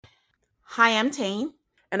Hi, I'm Tane.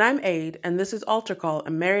 And I'm Aid, and this is Altar Call, a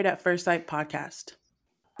Married at First Sight podcast.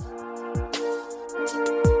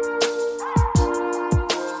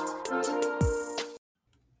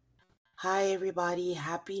 Hi, everybody.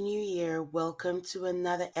 Happy New Year. Welcome to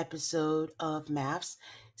another episode of MAFS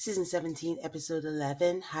Season 17, Episode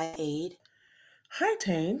 11. Hi, Aid. Hi,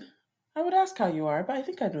 Tane. I would ask how you are, but I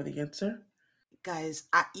think I know the answer. Guys,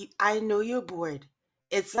 I know you're bored.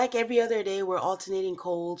 It's like every other day we're alternating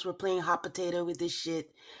colds. We're playing hot potato with this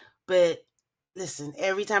shit. But listen,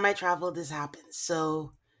 every time I travel, this happens.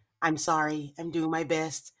 So I'm sorry. I'm doing my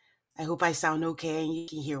best. I hope I sound okay and you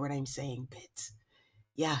can hear what I'm saying. But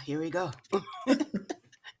yeah, here we go.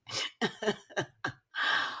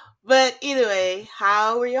 But either way,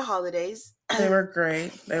 how were your holidays? They were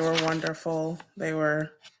great. They were wonderful. I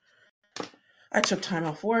took time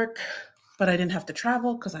off work, but I didn't have to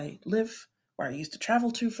travel because I live where I used to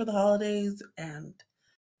travel to for the holidays, and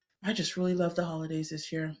I just really love the holidays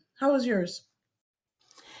this year. How was yours?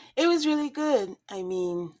 It was really good. I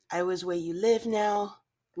mean, I was where you live now,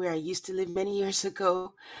 where I used to live many years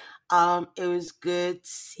ago. It was good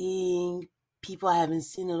seeing people I haven't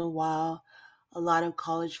seen in a while. A lot of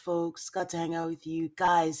college folks got to hang out with you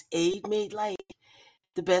guys. Aid made like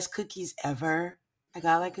the best cookies ever. I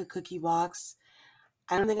got like a cookie box.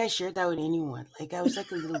 I don't think I shared that with anyone. Like I was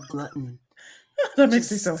like a little glutton. That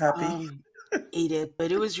makes me so Just happy. ate it,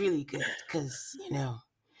 but it was really good because if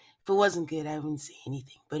it wasn't good, I wouldn't say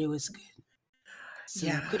anything. But it was good. So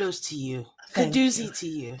Yeah, kudos to you. thank you. Kadoozy to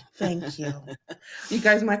you. Thank you. You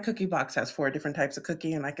guys, my cookie box has 4 different types of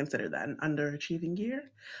cookie, and I consider that an underachieving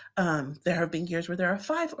year. There have been years where there are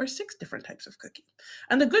 5 or 6 different types of cookie.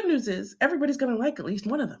 And the good news is everybody's going to like at least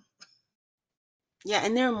one of them. Yeah,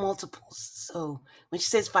 and there are multiples. So when she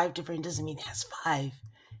says 5 different, doesn't mean it has 5.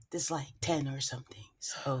 There's like 10 or something.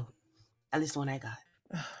 So at least the one I got.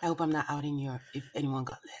 I hope I'm not outing you if anyone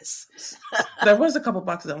got less. There was a couple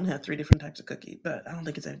boxes that only had 3 different types of cookie, but I don't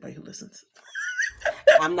think it's anybody who listens.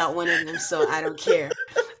 I'm not one of them, so I don't care.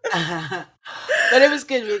 But it was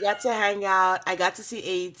good. We got to hang out. I got to see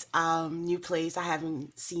Aid's new place. I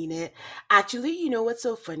haven't seen it. Actually, you know what's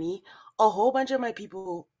so funny? A whole bunch of my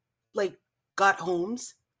people like got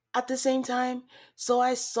homes at the same time. So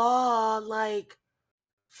I saw like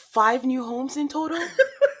 5 new homes in total.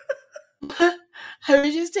 I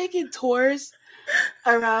was just taking tours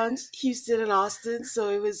around Houston and Austin,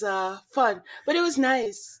 so it was fun. But it was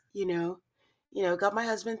nice. Got my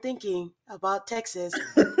husband thinking about Texas.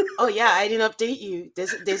 Oh yeah, I didn't update you.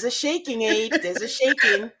 There's a shaking, Aid. There's a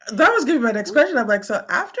shaking. That was going to be my next question. I'm like, so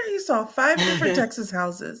after he saw 5 different Texas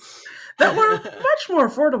houses that were much more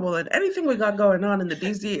affordable than anything we got going on in the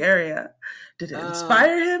DC area, did it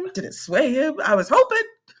inspire him? Did it sway him? I was hoping.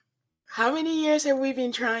 How many years have we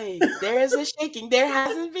been trying? There is a shaking. There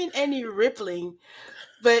hasn't been any rippling.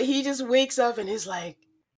 But he just wakes up and he's like,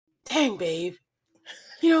 dang, babe,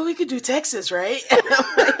 we could do Texas, right? And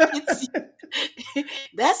I'm like,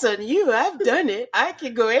 that's on you. I've done it. I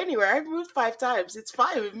can go anywhere. I've moved 5 times. It's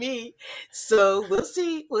fine with me. So we'll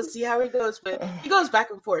see. We'll see how it goes. But he goes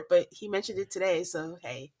back and forth. But he mentioned it today. So,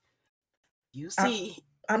 hey, you see.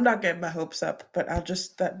 I'm not getting my hopes up, but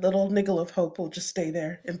that little niggle of hope will just stay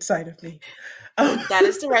there inside of me. That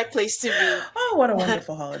is the right place to be. Oh, what a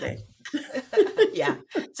wonderful holiday. Yeah.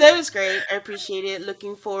 So it was great. I appreciate it.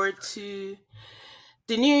 Looking forward to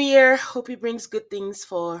the new year. Hope it brings good things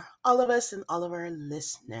for all of us and all of our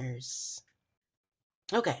listeners.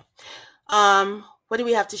 Okay. What do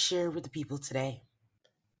we have to share with the people today?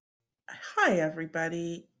 Hi,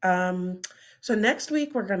 everybody. So next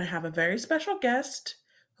week we're going to have a very special guest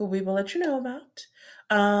who we will let you know about.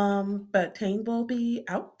 But Tane will be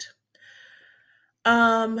out.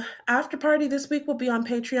 After party this week will be on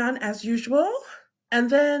Patreon as usual. And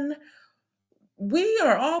then we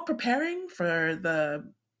are all preparing for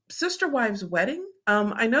the Sister Wives wedding.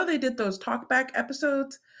 I know they did those talkback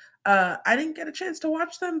episodes. I didn't get a chance to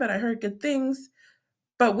watch them, but I heard good things.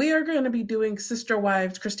 But we are going to be doing Sister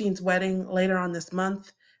Wives Christine's wedding later on this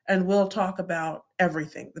month, and we'll talk about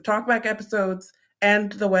everything. The talkback episodes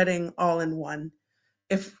and the wedding all in one.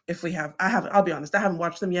 If we have, I'll be honest, I haven't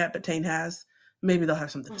watched them yet, but Tane has. Maybe they'll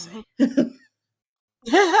have something to say.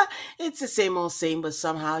 It's the same old same, but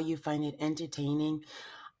somehow you find it entertaining.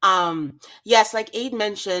 Yes, like Aid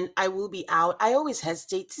mentioned, I will be out. I always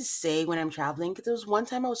hesitate to say when I'm traveling because there was one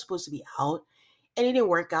time I was supposed to be out and it didn't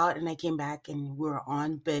work out and I came back and we were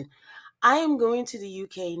on. But I am going to the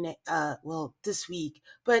UK this week.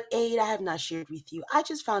 But Aid, I have not shared with you. I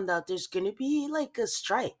just found out there's gonna be like a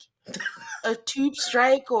strike. A tube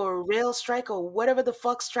strike or rail strike or whatever the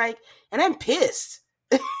fuck strike, and I'm pissed.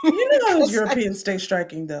 You know how those 'Cause Europeans stay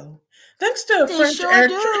striking, though. Thanks to they French sure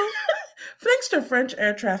do. thanks to French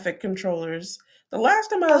air traffic controllers. The last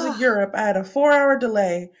time I was in Ugh, Europe, I had a 4 hour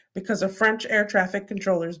delay because of French air traffic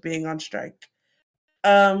controllers being on strike.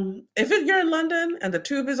 If you're in London and the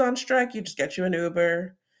tube is on strike, you just get you an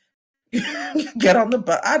Uber, get on the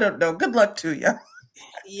bus. I don't know. Good luck to you.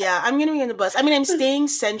 yeah, I'm gonna be on the bus. I mean, I'm staying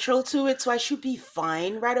central to it, so I should be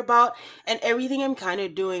fine right about. And everything I'm kind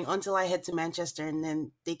of doing until I head to Manchester, and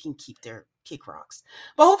then they can keep their kick rocks.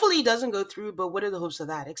 But hopefully, it doesn't go through. But what are the hopes of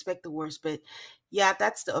that? Expect the worst. But yeah,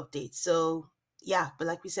 that's the update. So yeah, but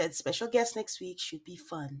like we said, special guest next week should be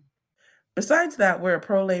fun. Besides that, we're a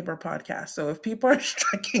pro labor podcast, so if people are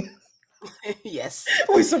striking, Yes,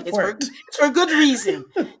 we it's support. for good reason.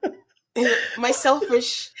 My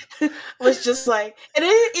selfish was just like, and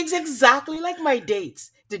it's exactly like my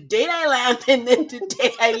dates. The date I land and then the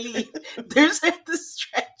day I leave. There's like the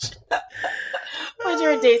stretch with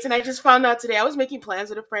your dates. And I just found out today. I was making plans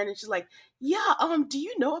with a friend and she's like, yeah, do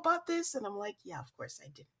you know about this? And I'm like, yeah, of course I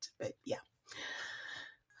didn't. But yeah.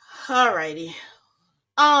 Alrighty.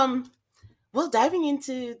 Um, well, diving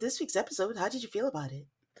into this week's episode, how did you feel about it?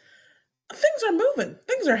 Things are moving.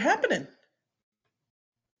 Things are happening.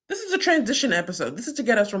 This is a transition episode. This is to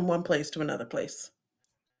get us from one place to another place.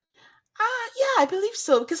 Yeah, I believe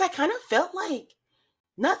so. Because I kind of felt like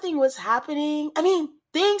nothing was happening. I mean,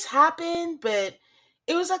 things happened, but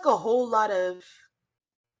it was like a whole lot of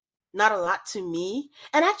not a lot to me.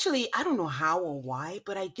 And actually, I don't know how or why,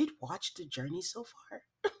 but I did watch the journey so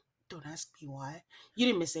far. Don't ask me why. You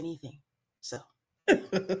didn't miss anything. So, but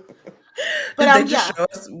Did they just yeah, show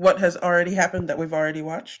us what has already happened that we've already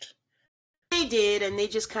watched? they did, and they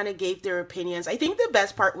just kind of gave their opinions. I think the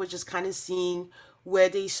best part was just kind of seeing where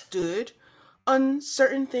they stood on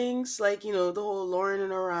certain things, like the whole Lauren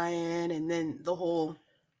and Orion, and then the whole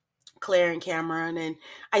Claire and Cameron. And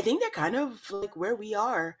I think they're kind of like where we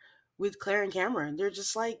are with Claire and Cameron. They're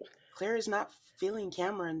just like Claire is not feeling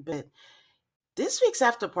Cameron, but this week's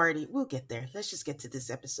after party, we'll get there. Let's just get to this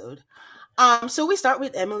episode. So we start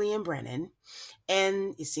with Emily and Brennan,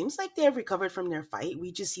 and it seems like they have recovered from their fight.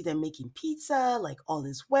 We just see them making pizza, like all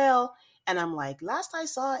is well. And I'm like, last I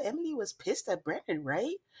saw, Emily was pissed at Brennan,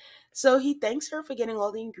 right? So he thanks her for getting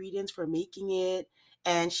all the ingredients for making it.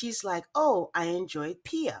 And she's like, oh, I enjoyed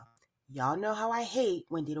Pia. Y'all know how I hate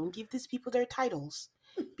when they don't give these people their titles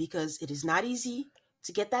because it is not easy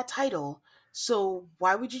to get that title. So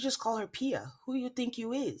why would you just call her Pia? Who you think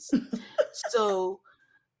you is? So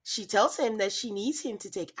she tells him that she needs him to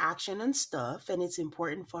take action on stuff and it's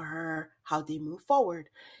important for her how they move forward.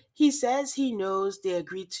 He says he knows they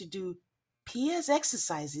agreed to do PS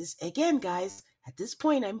exercises. Again, guys, at this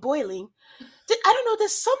point I'm boiling. I don't know,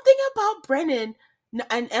 there's something about Brennan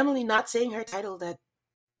and Emily not saying her title that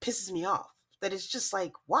pisses me off. That is just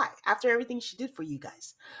like, why? After everything she did for you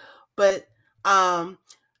guys. But um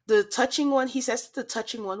the touching one, he says that the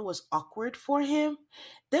touching one was awkward for him.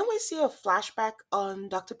 Then we see a flashback on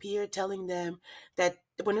Dr. Pierre telling them that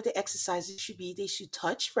one of the exercises should be they should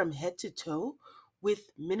touch from head to toe with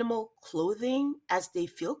minimal clothing as they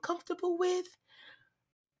feel comfortable with.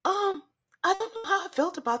 Um, I don't know how I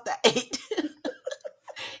felt about that.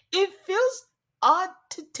 It feels odd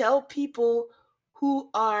to tell people who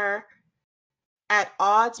are at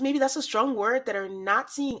odds, maybe that's a strong word, that are not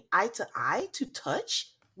seeing eye to eye to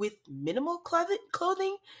touch with minimal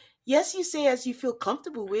clothing. Yes, you say as you feel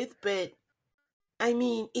comfortable with, but I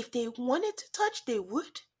mean, if they wanted to touch, they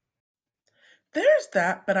would. There's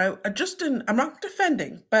that, but I just didn't. I'm not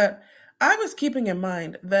defending, but I was keeping in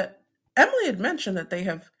mind that Emily had mentioned that they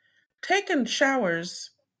have taken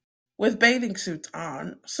showers with bathing suits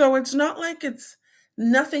on. So it's not like it's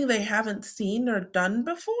nothing they haven't seen or done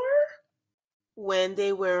before. When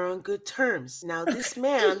they were on good terms. Now, this Okay.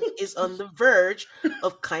 man is on the verge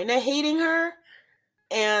of kind of hating her,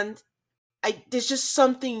 and there's just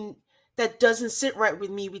something that doesn't sit right with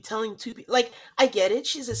me with telling two people. Like, I get it,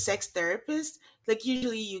 she's a sex therapist. Like,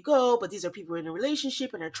 usually you go, but these are people in a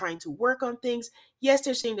relationship and are trying to work on things. Yes,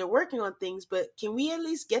 they're saying they're working on things, but can we at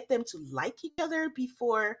least get them to like each other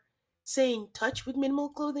before saying touch with minimal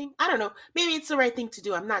clothing? I don't know. Maybe it's the right thing to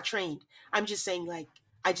do. I'm not trained. I'm just saying, like,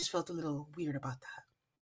 I just felt a little weird about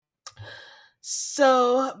that.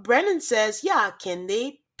 So Brennan says, yeah, can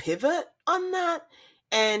they pivot on that?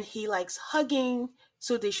 And he likes hugging,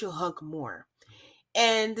 so they should hug more.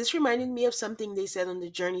 And this reminded me of something they said on the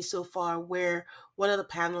journey so far, where one of the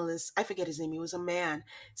panelists, I forget his name, he was a man,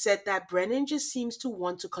 said that Brennan just seems to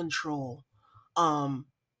want to control um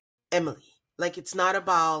Emily. Like, it's not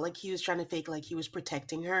about like he was trying to fake like he was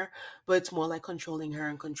protecting her, but it's more like controlling her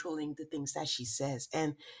and controlling the things that she says.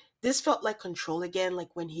 And This felt like control again, like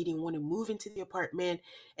when he didn't want to move into the apartment.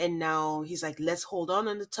 And now he's like, let's hold on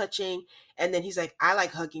the touching. And then he's like, I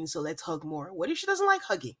like hugging, so let's hug more. What if she doesn't like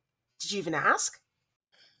hugging? Did you even ask?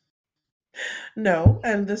 No,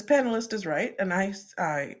 and this panelist is right, and I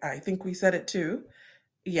think we said it too.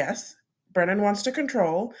 Yes, Brennan wants to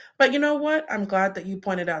control, but you know what? I'm glad that you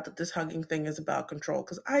pointed out that this hugging thing is about control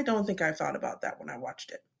because I don't think I thought about that when I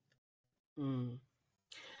watched it. Hmm.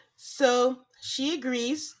 So she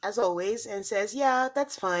agrees, as always, and says, yeah,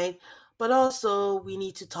 that's fine, but also we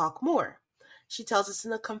need to talk more. She tells us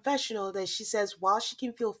in a confessional that she says while she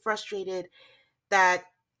can feel frustrated, that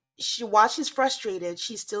while she's frustrated,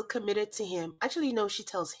 she's still committed to him. Actually, no, she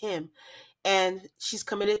tells him, and she's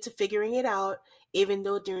committed to figuring it out, even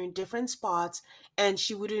though they're in different spots, and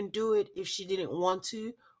she wouldn't do it if she didn't want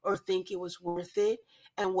to or think it was worth it.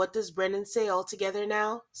 And what does Brennan say altogether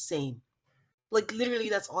now? Same. Like literally,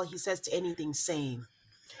 that's all he says to anything. Same.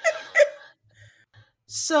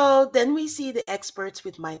 So then we see the experts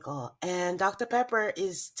with Michael, and Dr. Pepper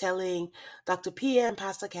is telling Dr. Pia and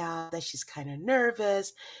Pastor Cal that she's kind of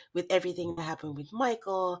nervous with everything that happened with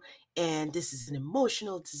Michael, and this is an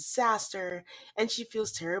emotional disaster, and she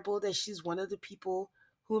feels terrible that she's one of the people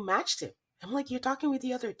who matched him. I'm like, you're talking with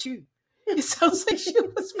the other two. It sounds like she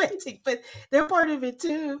was venting, but they're part of it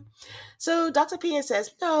too. So Dr. Pia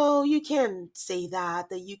says, no, you can't say that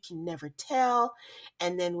you can never tell.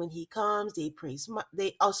 And then when he comes, they praise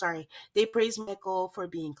Michael for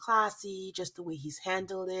being classy, just the way he's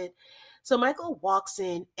handled it. So Michael walks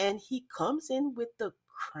in and he comes in with the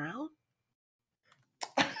crown.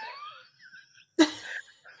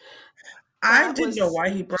 I That didn't know was why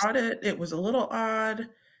he brought interesting. it. It was a little odd.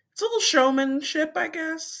 It's a little showmanship, I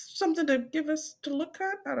guess. Something to give us to look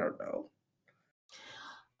at. I don't know.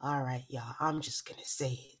 All right, y'all. I'm just gonna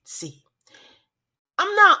say it. See,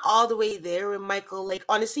 I'm not all the way there with Michael. Like,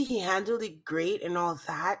 honestly, he handled it great and all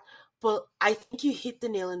that. But I think you hit the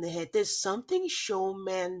nail in the head. There's something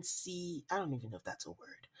showmancy, I don't even know if that's a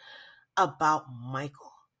word, about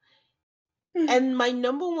Michael. And my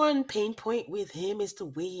number one pain point with him is the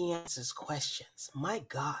way he answers questions. My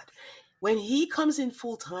God. When he comes in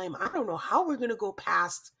full time, I don't know how we're going to go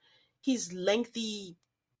past his lengthy,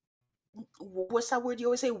 what's that word you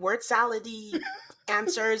always say? Word salady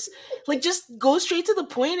answers. Like, just go straight to the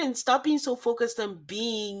point and stop being so focused on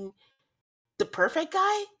being the perfect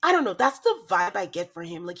guy. I don't know. That's the vibe I get for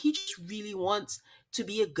him. Like, he just really wants to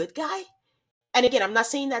be a good guy. And again, I'm not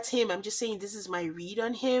saying that's him. I'm just saying this is my read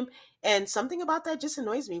on him. And something about that just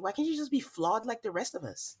annoys me. Why can't you just be flawed like the rest of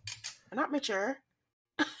us? We're not mature.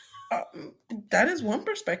 That is one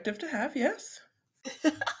perspective to have, yes.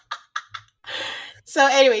 So,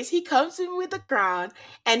 anyways, he comes in with a crown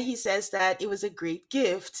and he says that it was a great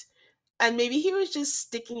gift. And maybe he was just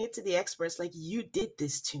sticking it to the experts like, you did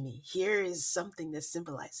this to me. Here is something that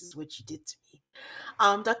symbolizes what you did to me.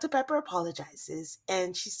 Dr. Pepper apologizes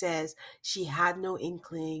and she says she had no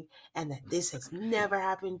inkling and that this has never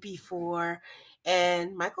happened before.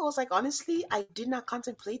 And Michael was like, honestly, I did not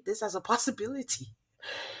contemplate this as a possibility.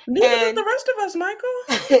 Neither did And the rest of us, Michael.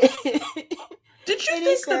 and Did you he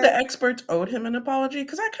think that the said, experts owed him an apology?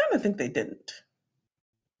 Because I kind of think they didn't.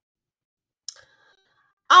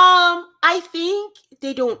 I think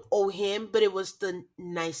they don't owe him, but it was the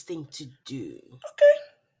nice thing to do. Okay.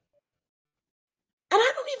 And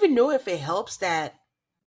I don't even know if it helps that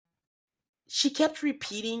she kept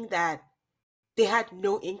repeating that they had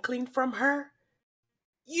no inkling from her.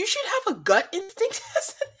 You should have a gut instinct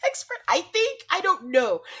as an expert. I think. I don't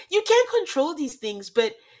know. You can't control these things,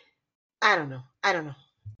 but I don't know. I don't know.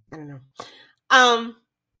 I don't know. Um,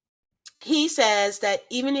 he says that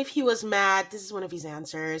even if he was mad, this is one of his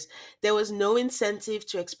answers, there was no incentive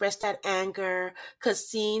to express that anger because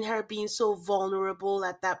seeing her being so vulnerable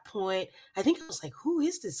at that point, I think I was like, who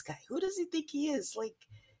is this guy? Who does he think he is? Like,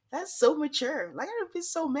 that's so mature. Like, I'd be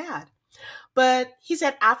so mad. But he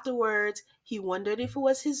said afterwards, he wondered if it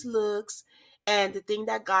was his looks. And the thing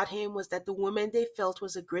that got him was that the woman they felt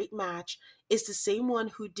was a great match is the same one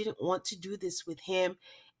who didn't want to do this with him.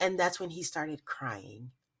 And that's when he started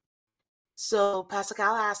crying. So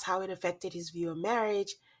Pascal asked how it affected his view of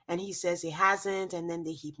marriage, and he says it hasn't, and then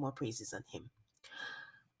they heap more praises on him.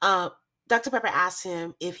 Uh, Dr. Pepper asks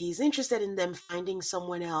him if he's interested in them finding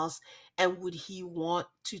someone else and would he want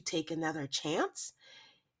to take another chance.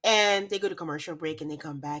 And they go to commercial break and they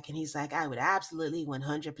come back, and he's like, I would absolutely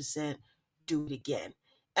 100% do it again.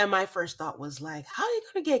 And my first thought was like, how are you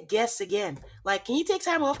going to get guests again? Like, can you take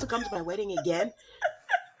time off to come to my wedding again?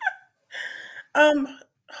 Um,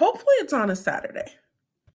 Hopefully it's on a Saturday.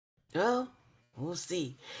 Well, we'll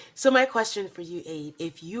see. So my question for you, Aid,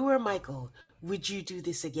 if you were Michael, Would you do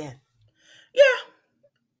this again? Yeah,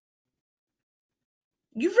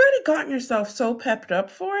 you've already gotten yourself so pepped up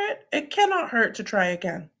for it, it cannot hurt to try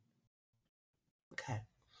again. Okay.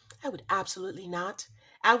 I would absolutely not.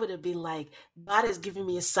 I would have been like, God has given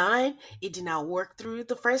me a sign. It did not work through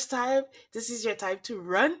the first time. This is your time to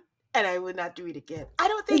run. And I would not do it again. I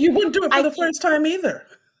don't think, You wouldn't do it for I the think, first time either.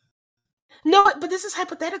 no, but this is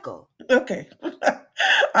hypothetical. Okay.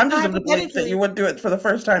 I'm So just of the belief that you hypothetically, wouldn't do it for the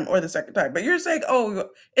first time or the second time. But you're saying, oh,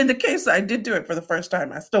 in the case that I did do it for the first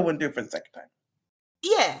time, I still wouldn't do it for the second time.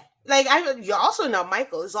 yeah. You're also not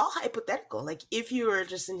Michael. It's all hypothetical. Like, if you were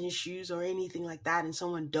just in his shoes or anything like that and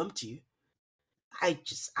someone dumped you, I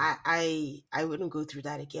wouldn't go through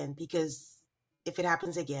that again because if it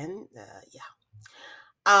happens again, yeah.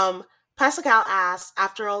 Um, Pascal asks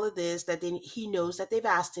after all of this that he knows that they've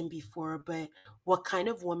asked him before, but what kind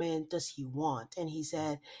of woman does he want? And he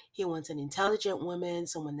said he wants an intelligent woman,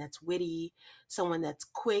 someone that's witty, someone that's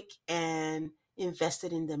quick and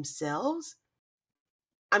invested in themselves.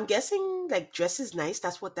 I'm guessing like dresses nice.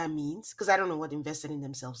 That's what that means because I don't know what invested in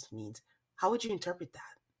themselves means. How would you interpret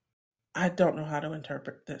I don't know how to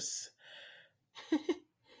interpret this. that?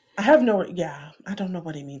 I have no, yeah, I don't know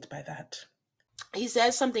what he means by that. He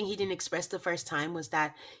says something he didn't express the first time was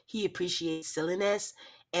that he appreciates silliness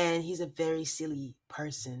and he's a very silly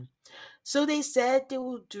person. So they said they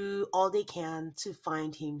will do all they can to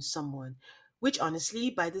find him someone, which honestly,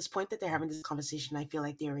 by this point that they're having this conversation, I feel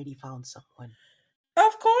like they already found someone.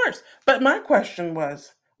 Of course. But my question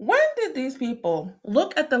was, when did these people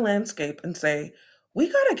look at the landscape and say, we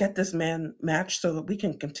got to get this man matched so that we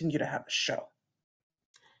can continue to have a show?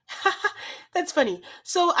 That's funny.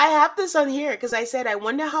 So I have this on here because I said I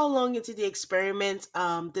wonder how long into the experiment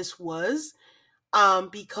this was.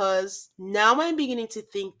 Because now I'm beginning to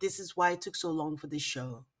think this is why it took so long for this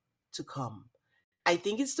show to come. I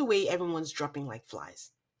think it's the way everyone's dropping like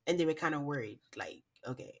flies. And they were kind of worried, like,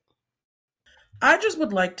 okay. I just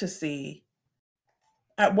would like to see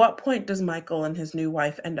at what point does Michael and his new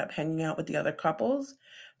wife end up hanging out with the other couples?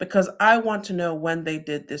 Because I want to know when they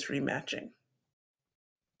did this rematching.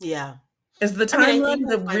 Yeah. Is the I mean, I think timeline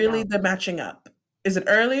we'll the find really out. the matching up? Is it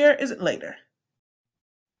earlier? Is it later?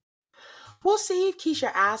 We'll see if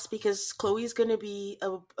Keisha asks because Chloe's going to be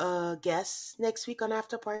a guest next week on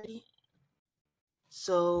After Party.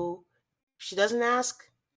 So if she doesn't ask,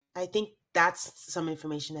 I think that's some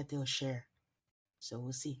information that they'll share. So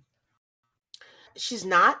we'll see. She's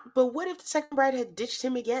not, but what if the second bride had ditched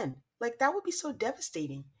him again? Like, that would be so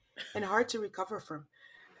devastating and hard to recover from.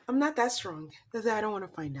 I'm not that strong because I don't want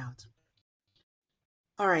to find out.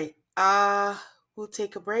 All right. We'll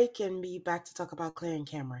take a break and be back to talk about Claire and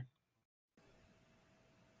Cameron.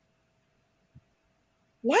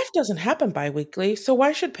 Life doesn't happen bi-weekly, so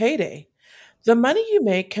why should payday? The money you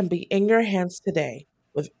make can be in your hands today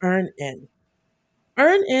with EarnIn.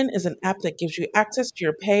 EarnIn is an app that gives you access to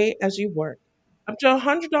your pay as you work, up to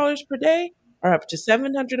 $100 per day or up to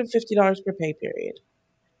 $750 per pay period.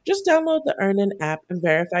 Just download the EarnIn app and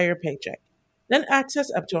verify your paycheck. Then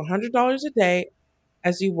access up to $100 a day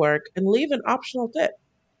as you work and leave an optional tip.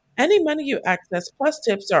 Any money you access plus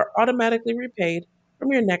tips are automatically repaid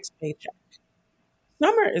from your next paycheck.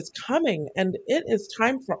 Summer is coming and it is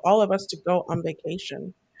time for all of us to go on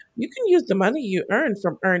vacation. You can use the money you earn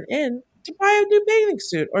from Earn In to buy a new bathing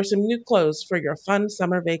suit or some new clothes for your fun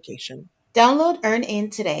summer vacation. Download EarnIn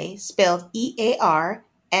today, spelled EARNIN,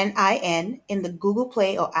 in the Google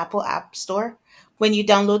Play or Apple App Store. When you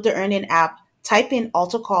download the EarnIn app, type in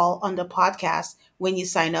Altar Call under podcast. When you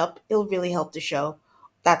sign up, it'll really help the show.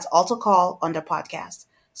 That's Altar Call under podcast.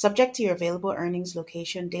 Subject to your available earnings,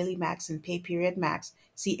 location, daily max, and pay period max.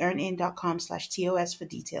 See earnin.com/TOS for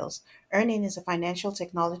details. EarnIn is a financial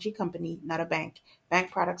technology company, not a bank. Bank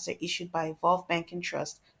products are issued by Evolve Bank and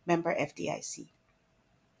Trust, member FDIC.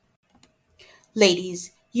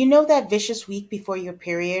 Ladies, you know that vicious week before your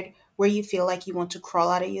period where you feel like you want to crawl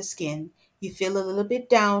out of your skin, you feel a little bit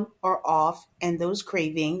down or off, and those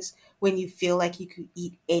cravings when you feel like you could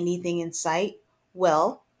eat anything in sight?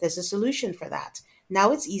 Well, there's a solution for that.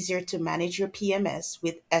 Now it's easier to manage your PMS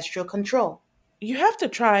with Estro Control. You have to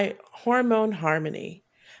try Hormone Harmony.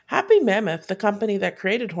 Happy Mammoth, the company that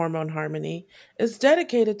created Hormone Harmony, is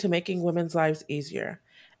dedicated to making women's lives easier.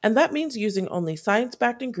 And that means using only science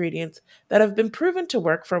backed ingredients that have been proven to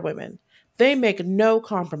work for women. They make no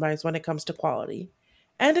compromise when it comes to quality.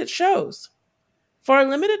 And it shows. For a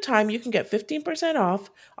limited time, you can get 15% off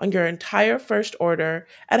on your entire first order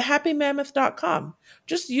at happymammoth.com.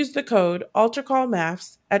 Just use the code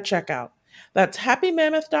AlterCallMAFS at checkout. That's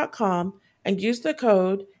happymammoth.com and use the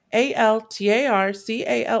code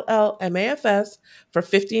ALTARCALLMAFS for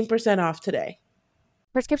 15% off today.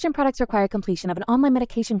 Prescription products require completion of an online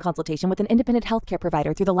medication consultation with an independent healthcare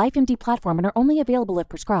provider through the LifeMD platform and are only available if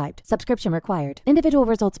prescribed. Subscription required. Individual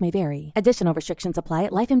results may vary. Additional restrictions apply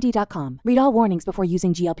at lifemd.com. Read all warnings before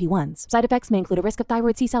using GLP-1s. Side effects may include a risk of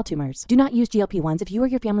thyroid C-cell tumors. Do not use GLP-1s if you or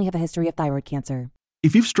your family have a history of thyroid cancer.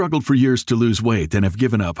 If you've struggled for years to lose weight and have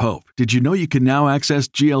given up hope, did you know you can now access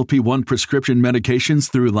GLP-1 prescription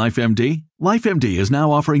medications through LifeMD? LifeMD is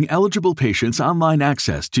now offering eligible patients online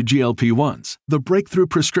access to GLP-1s, the breakthrough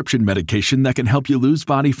prescription medication that can help you lose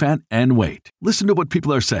body fat and weight. Listen to what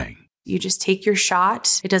people are saying. You just take your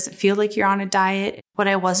shot. It doesn't feel like you're on a diet. What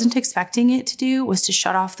I wasn't expecting it to do was to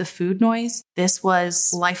shut off the food noise. This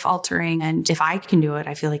was life-altering, and if I can do it,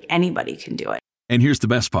 I feel like anybody can do it. And here's the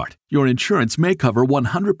best part. Your insurance may cover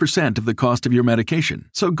 100% of the cost of your medication.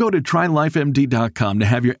 So go to trylifemd.com to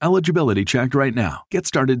have your eligibility checked right now. Get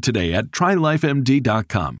started today at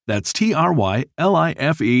trylifemd.com. That's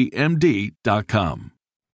trylifemd.com.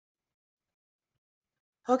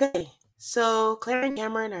 Okay, so Claire and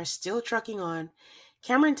Cameron are still trucking on.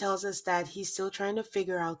 Cameron tells us that he's still trying to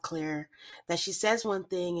figure out Claire, that she says one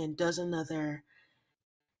thing and does another.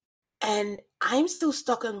 And I'm still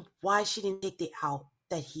stuck on why she didn't take the out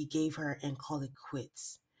that he gave her and call it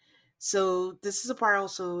quits. So this is a part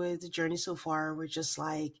also with the journey so far. We're just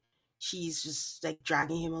like, she's just like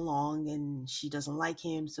dragging him along and she doesn't like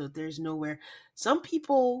him. So there's nowhere. Some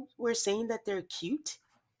people were saying that they're cute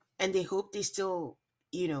and they hope they still,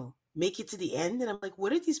 make it to the end. And I'm like,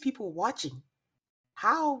 what are these people watching?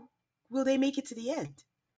 How will they make it to the end?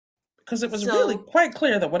 Because it was really quite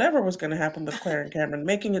clear that whatever was going to happen with Claire and Cameron,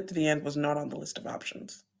 making it to the end was not on the list of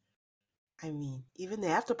options. I mean, even the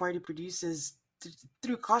after party producers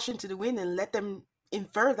threw caution to the wind and let them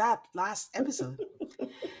infer that last episode.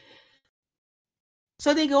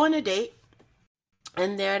 So they go on a date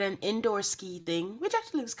and they're at an indoor ski thing, which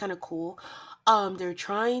actually looks kind of cool. They're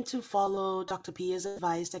trying to follow Dr. Pia's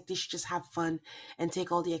advice that they should just have fun and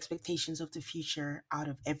take all the expectations of the future out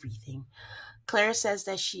of everything. Claire says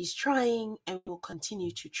that she's trying and will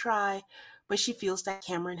continue to try, but she feels that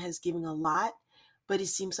Cameron has given a lot, but it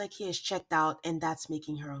seems like he has checked out and that's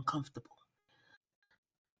making her uncomfortable.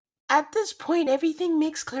 At this point, everything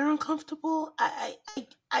makes Claire uncomfortable.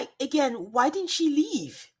 Again, why didn't she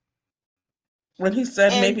leave? When he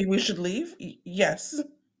said maybe we should leave, yes.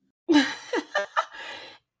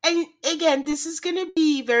 And again, this is going to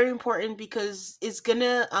be very important because it's going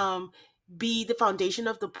to be the foundation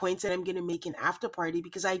of the points that I'm going to make in After Party,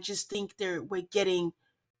 because I just think we're getting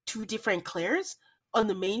two different Claires on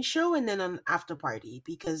the main show and then on After Party,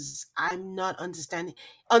 because I'm not understanding.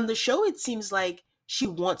 On the show, it seems like she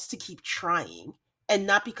wants to keep trying and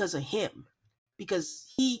not because of him, because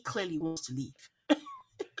he clearly wants to leave.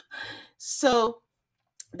 So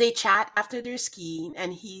they chat after their skiing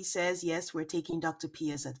and he says, yes, we're taking Dr.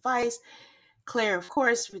 Pia's advice. Claire, of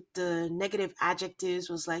course, with the negative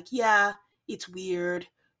adjectives was like, yeah, it's weird.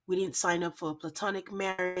 We didn't sign up for a platonic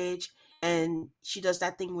marriage. And she does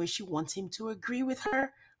that thing where she wants him to agree with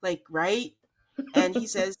her. Like, right? And he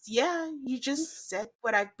says, yeah, you just said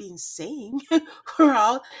what I've been saying.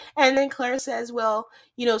 And then Claire says, well,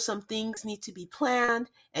 some things need to be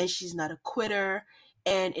planned and she's not a quitter.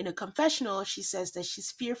 And in a confessional, she says that she's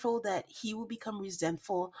fearful that he will become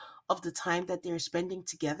resentful of the time that they're spending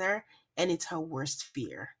together. And it's her worst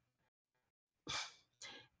fear.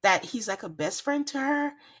 That he's like a best friend to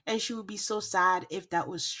her. And she would be so sad if that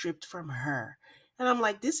was stripped from her. And I'm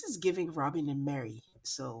like, this is giving Robin and Mary.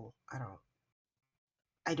 So I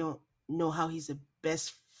don't know how he's a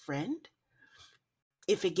best friend.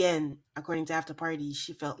 If again, according to After Party,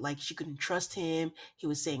 she felt like she couldn't trust him. He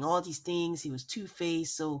was saying all these things. He was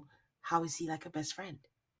two-faced. So how is he like a best friend?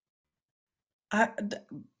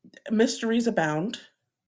 Mysteries abound.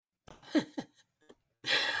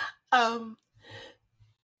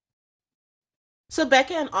 So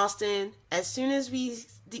Becca and Austin, as soon as we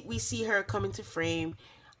see her come into frame,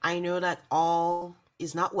 I know that all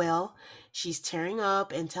is not well. She's tearing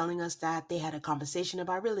up and telling us that they had a conversation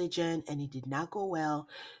about religion and it did not go well.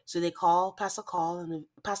 So they call Pastor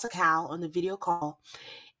Cal on the video call,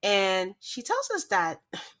 and she tells us that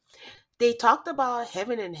they talked about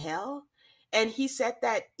heaven and hell, and he said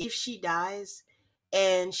that if she dies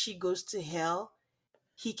and she goes to hell,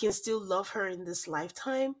 he can still love her in this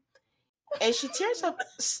lifetime. And she tears up.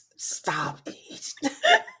 Stop it.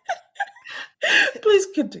 Please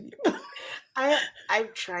continue. I'm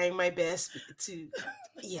trying my best to,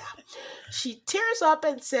 yeah. She tears up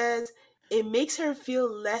and says it makes her feel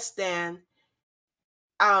less than.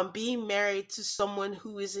 being married to someone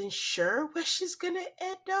who isn't sure where she's gonna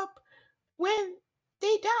end up when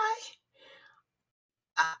they die.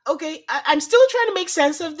 Okay, I'm still trying to make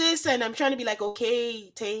sense of this, and I'm trying to be like,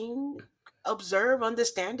 okay, tame, observe,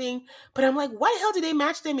 understanding. But I'm like, why the hell did they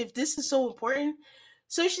match them if this is so important?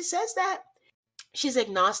 So she says that she's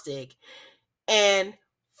agnostic, and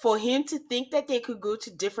for him to think that they could go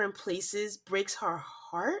to different places breaks her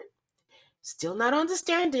heart. Still not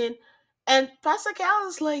understanding. And Pastor Cal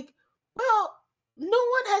is like, well, no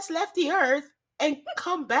one has left the earth and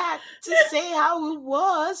come back to say how it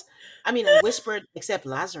was. I mean, I whispered, except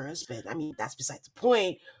Lazarus, but I mean, that's beside the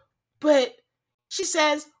point. But she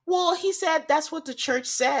says, well, he said that's what the church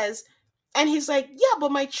says. And he's like, yeah,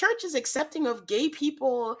 but my church is accepting of gay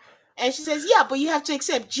people. And she says, yeah, but you have to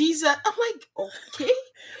accept Jesus. I'm like, okay.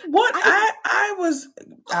 What I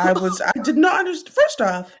did not understand. First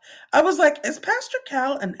off, I was like, is Pastor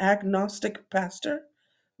Cal an agnostic pastor?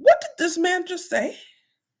 What did this man just say?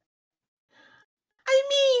 I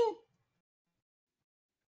mean,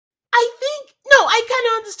 I think no, I kind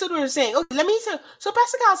of understood what you're saying. Okay, let me tell. So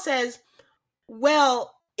Pastor Cal says,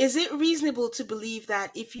 well, is it reasonable to believe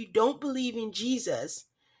that if you don't believe in Jesus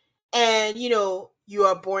and you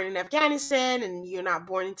are born in Afghanistan and you're not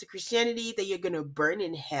born into Christianity, that you're gonna burn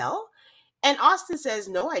in hell? And Austin says,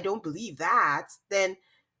 no, I don't believe that. Then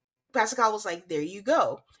Pastor Cal was like, there you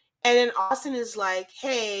go. And then Austin is like,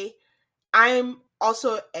 hey, I'm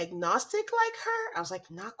also agnostic like her. I was like,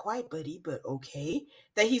 not quite, buddy, but okay.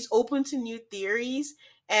 That he's open to new theories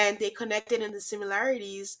and they connected in the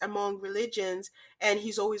similarities among religions, and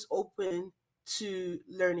he's always open to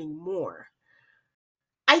learning more.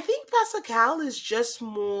 I think Pastor Cal is just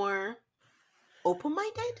more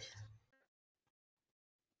open-minded.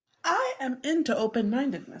 I am into open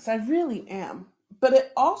mindedness. I really am. But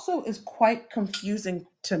it also is quite confusing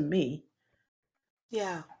to me.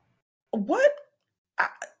 Yeah. What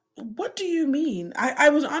what do you mean? I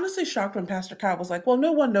was honestly shocked when Pastor Kyle was like, well,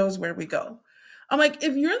 no one knows where we go. I'm like,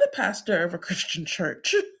 if you're the pastor of a Christian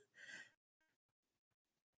church,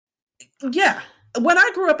 yeah. When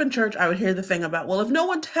I grew up in church, I would hear the thing about, well, if no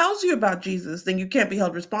one tells you about Jesus, then you can't be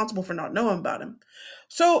held responsible for not knowing about him.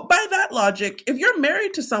 So by that logic, if you're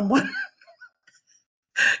married to someone,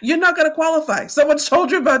 you're not going to qualify. Someone's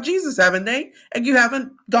told you about Jesus, haven't they? And you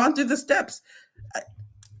haven't gone through the steps.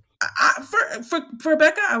 For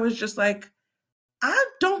Rebecca, I was just like, I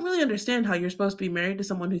don't really understand how you're supposed to be married to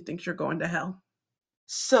someone who thinks you're going to hell.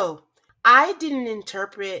 So I didn't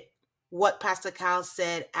interpret what Pastor Kyle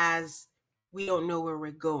said as we don't know where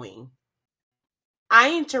we're going. I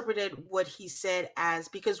interpreted what he said as,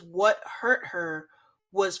 because what hurt her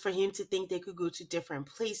was for him to think they could go to different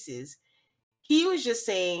places. He was just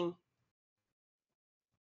saying,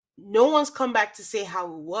 no one's come back to say how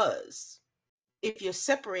it was if you're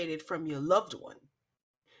separated from your loved one.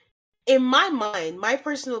 In my mind, my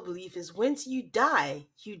personal belief is once you die,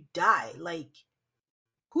 you die. Like,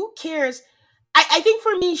 who cares? I think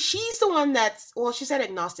for me, she's the one that's, well, she said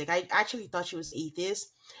agnostic. I actually thought she was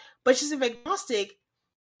atheist, but she's agnostic.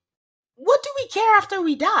 What do we care after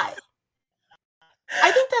we die?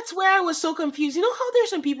 I think that's where I was so confused. You know how there's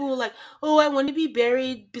some people who are like, oh, I want to be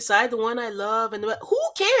buried beside the one I love, and who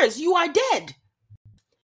cares? You are dead.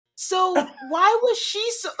 So why was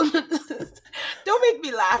she so? Don't make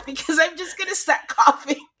me laugh because I'm just gonna start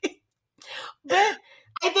coughing. But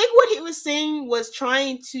I think what he was saying was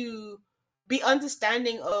trying to be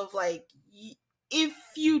understanding of, like, if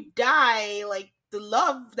you die, like, the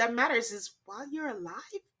love that matters is while you're alive.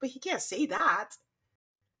 But he can't say that.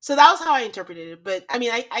 So that was how I interpreted it. But I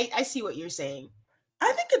mean, I see what you're saying.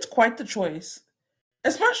 I think it's quite the choice,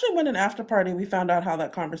 especially when in after party we found out how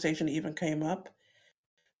that conversation even came up.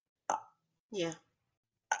 Yeah.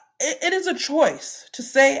 It is a choice to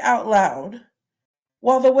say out loud,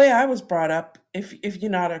 well, the way I was brought up, if you're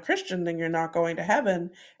not a Christian, then you're not going to heaven.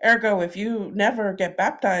 Ergo, if you never get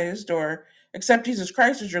baptized or accept Jesus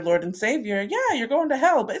Christ as your Lord and Savior, yeah, you're going to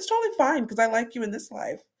hell. But it's totally fine because I like you in this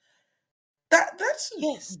life.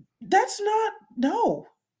 Yes. That's not, no.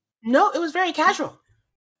 No, it was very casual.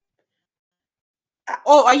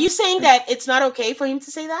 Oh, are you saying that it's not okay for him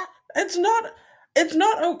to say that? It's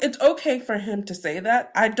okay for him to say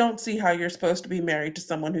that. I don't see how you're supposed to be married to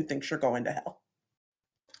someone who thinks you're going to hell.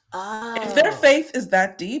 Oh. If their faith is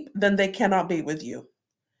that deep, then they cannot be with you.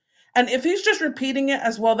 And if he's just repeating it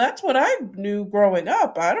as, well, that's what I knew growing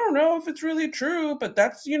up. I don't know if it's really true, but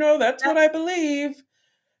that's what I believe.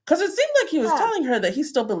 Because it seemed like he was telling her that he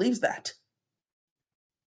still believes that.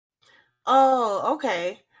 Oh,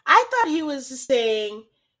 okay. I thought he was saying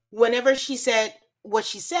whenever she said what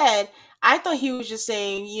she said, I thought he was just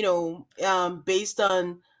saying, based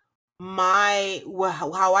on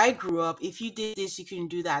how I grew up, if you did this, you couldn't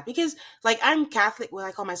do that. Because like I'm Catholic, well,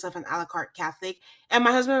 I call myself an a la carte Catholic, and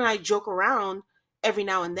my husband and I joke around every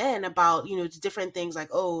now and then about, the different things like,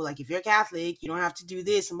 oh, like if you're Catholic, you don't have to do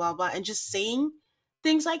this and blah blah, and just saying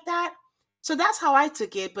things like that. So that's how I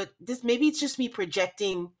took it. But this maybe it's just me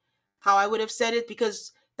projecting how I would have said it,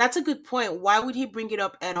 because that's a good point. Why would he bring it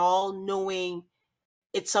up at all, knowing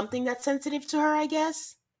it's something that's sensitive to her, I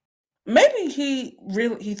guess? Maybe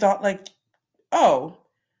he thought like, oh,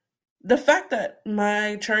 the fact that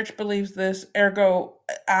my church believes this, ergo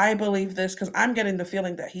I believe this, because I'm getting the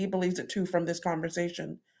feeling that he believes it too from this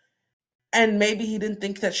conversation. And maybe he didn't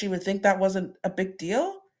think that she would think that wasn't a big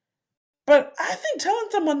deal. But I think telling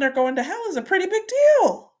someone they're going to hell is a pretty big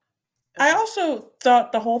deal. I also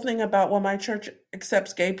thought the whole thing about, well, my church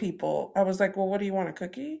accepts gay people. I was like, well, what do you want, a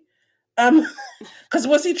cookie? Because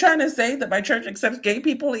was he trying to say that my church accepts gay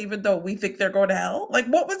people even though we think they're going to hell? Like,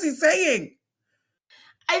 what was he saying?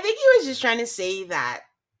 I think he was just trying to say that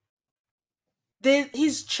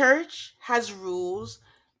his church has rules,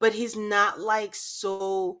 but he's not like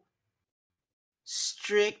so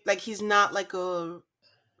strict. Like he's not like a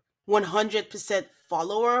 100%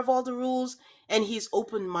 follower of all the rules, and he's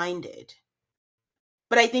open-minded.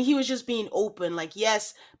 But I think he was just being open, like,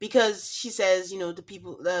 yes, because she says, the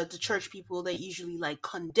people, the church people, they usually like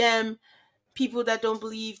condemn people that don't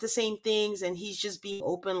believe the same things, and he's just being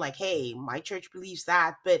open, like, hey, my church believes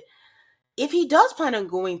that. But if he does plan on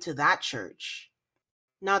going to that church,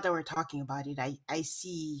 now that we're talking about it, I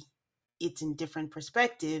see it's in different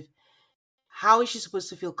perspective. How is she supposed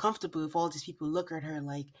to feel comfortable if all these people look at her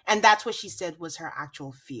like, and that's what she said was her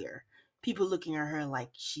actual fear. People looking at her like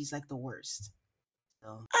she's like the worst.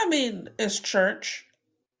 So, I mean, it's church.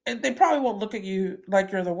 And they probably won't look at you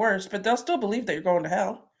like you're the worst, but they'll still believe that you're going to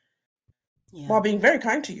hell yeah. while being very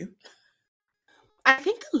kind to you. I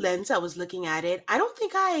think the lens I was looking at it, I don't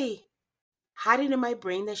think I had it in my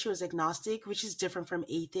brain that she was agnostic, which is different from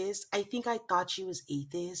atheist. I think I thought she was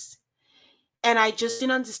atheist. And I just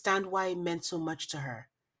didn't understand why it meant so much to her.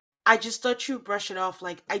 I just thought she would brush it off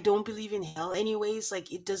like, I don't believe in hell anyways.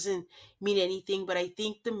 Like, it doesn't mean anything. But I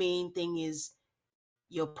think the main thing is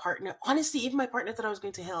your partner. Honestly, if my partner thought I was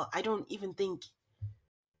going to hell, I don't even think,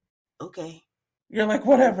 okay. You're like,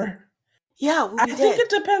 whatever. Yeah, we'll I be think dead. it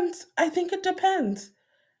depends. I think it depends.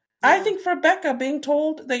 Yeah. I think for Becca, being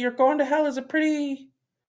told that you're going to hell is a pretty...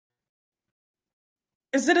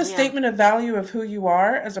 Is it a statement of value of who you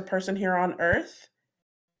are as a person here on Earth?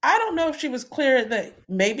 I don't know if she was clear that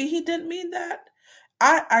maybe he didn't mean that.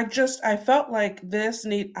 I felt like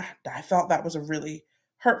I felt that was a really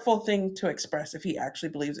hurtful thing to express if he actually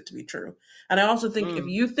believes it to be true. And I also think if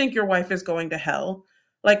you think your wife is going to hell,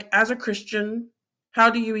 like as a Christian, how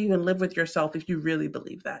do you even live with yourself if you really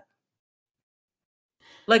believe that?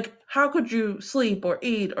 Like, how could you sleep or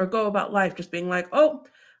eat or go about life just being like, oh,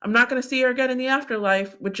 I'm not going to see her again in the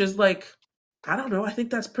afterlife, which is like, I don't know. I think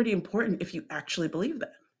that's pretty important if you actually believe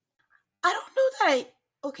that. I don't know that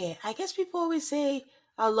okay, I guess people always say,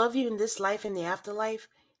 I'll love you in this life and the afterlife.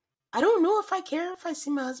 I don't know if I care if I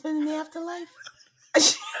see my husband in the afterlife. I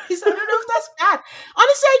don't know if that's bad.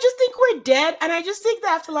 Honestly, I just think we're dead, and I just think the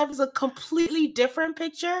afterlife is a completely different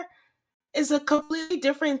picture. It's a completely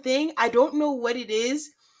different thing. I don't know what it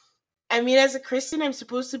is. I mean, as a Christian, I'm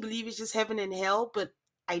supposed to believe it's just heaven and hell, but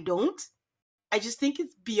I don't. I just think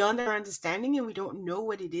it's beyond our understanding, and we don't know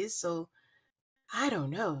what it is. So I don't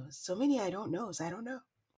know. So many I don't knows. I don't know.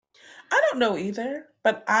 I don't know either,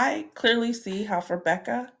 but I clearly see how for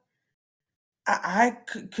Becca,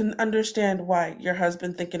 can understand why your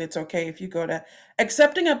husband thinking it's okay if you go to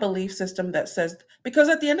accepting a belief system that says, because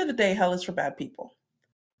at the end of the day, hell is for bad people.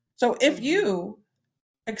 So if you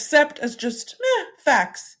accept as just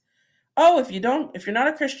facts, oh, if you're not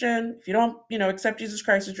a Christian, if you don't, accept Jesus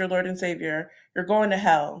Christ as your Lord and Savior, you're going to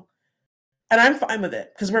hell. And I'm fine with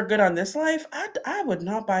it because we're good on this life. I would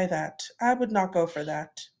not buy that. I would not go for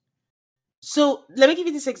that. So let me give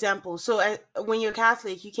you this example. So when you're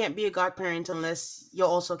Catholic, you can't be a godparent unless you're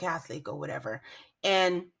also Catholic or whatever.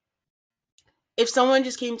 And if someone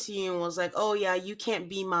just came to you and was like, "Oh yeah, you can't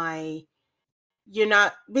be you're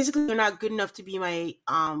not good enough to be my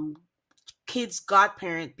kid's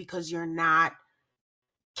godparent because you're not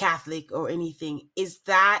Catholic or anything," is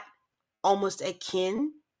that almost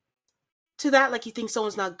akin to that? Like, you think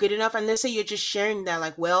someone's not good enough, and let's say you're just sharing that,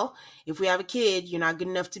 like, well, if we have a kid, you're not good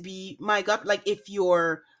enough to be my god. Like, if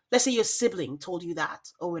let's say your sibling told you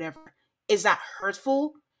that or whatever, is that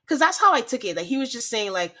hurtful? Because that's how I took it. Like, he was just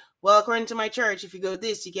saying, like, well, according to my church, if you go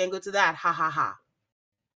this, you can't go to that. Ha ha ha.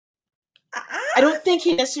 I don't think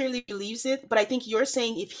he necessarily believes it, but I think you're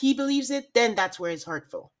saying if he believes it, then that's where it's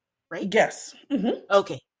hurtful, right? Yes. Mm-hmm.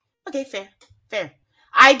 Okay. Okay, fair.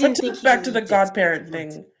 I But didn't to think look he back to the believed it. I godparent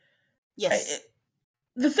didn't. thing, Yes.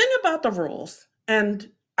 the thing about the rules, and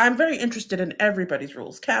I'm very interested in everybody's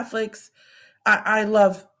rules. Catholics, I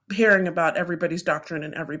love hearing about everybody's doctrine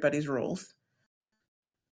and everybody's rules.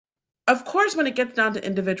 Of course, when it gets down to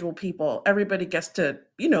individual people, everybody gets to,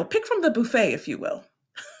 pick from the buffet, if you will.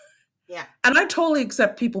 Yeah. And I totally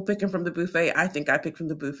accept people picking from the buffet. I think I pick from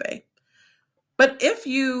the buffet. But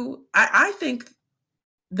I think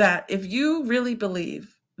that if you really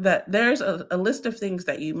believe that there's a list of things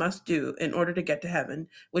that you must do in order to get to heaven,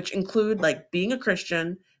 which include like being a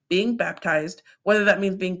Christian, being baptized, whether that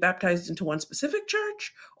means being baptized into one specific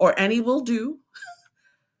church or any will do.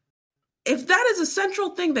 If that is a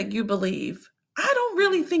central thing that you believe, I don't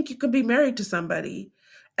really think you could be married to somebody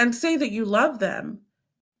and say that you love them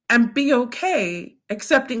and be okay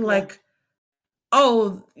accepting Yeah.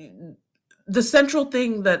 oh, the central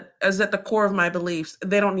thing that is at the core of my beliefs,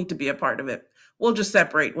 they don't need to be a part of it. We'll just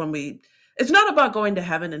separate it's not about going to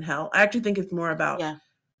heaven and hell. I actually think it's more about, Yeah.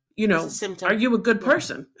 It's a symptom. are you a good Yeah.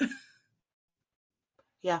 person?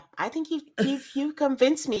 Yeah, I think you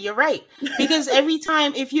convinced me. You're right, because every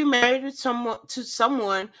time if you're married with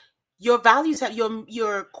someone, your values have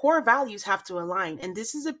your core values have to align, and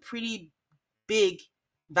this is a pretty big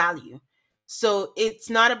value. So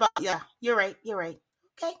it's not about. Yeah, you're right. You're right.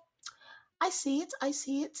 Okay, I see it. I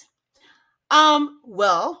see it.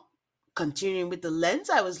 Well, continuing with the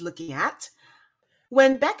lens I was looking at,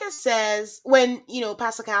 when Pascal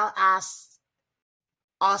asks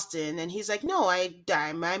Austin, and he's like, no,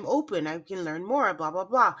 I'm open, I can learn more, blah blah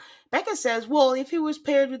blah. Becca says, well, if he was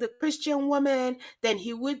paired with a Christian woman, then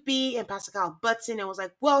he would be. And Pascal butts in and was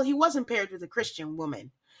like, well, he wasn't paired with a Christian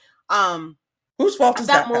woman. Whose fault At is that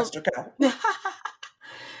that, moment, Pastor Cal?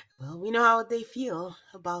 well, we know how they feel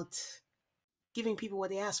about giving people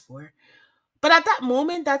what they ask for. But at that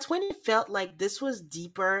moment, that's when it felt like this was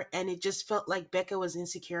deeper, and it just felt like Becca was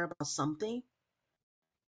insecure about something.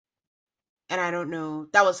 And I don't know.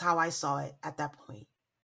 That was how I saw it at that point.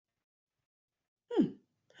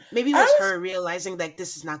 Maybe it was her realizing that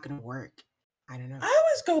this is not going to work. I don't know. I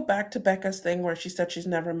always go back to Becca's thing where she said she's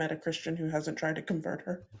never met a Christian who hasn't tried to convert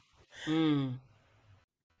her. Yeah.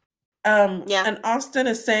 And Austin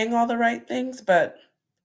is saying all the right things, but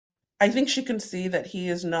I think she can see that he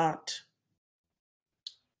is not.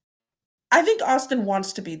 I think Austin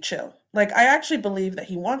wants to be chill. Like, I actually believe that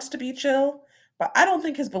he wants to be chill, but I don't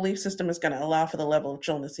think his belief system is going to allow for the level of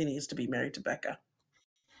chillness he needs to be married to Becca.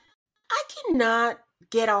 I cannot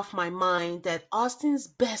get off my mind that Austin's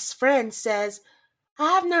best friend says,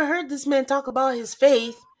 I have not heard this man talk about his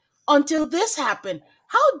faith until this happened.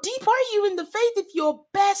 How deep are you in the faith if your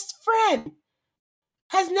best friend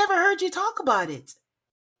has never heard you talk about it?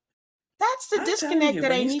 That's the disconnect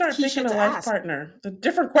that I need Keisha to ask. Partner, the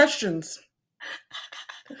different questions.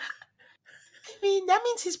 I mean, that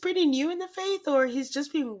means he's pretty new in the faith, or he's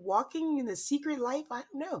just been walking in the secret life. I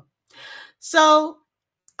don't know. So,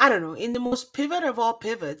 I don't know. In the most pivot of all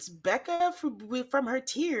pivots, Becca, from her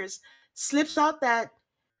tears, slips out that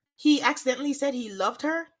he accidentally said he loved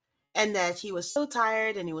her and that he was so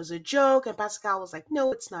tired and it was a joke. And Pascal was like,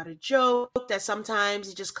 no, it's not a joke. That sometimes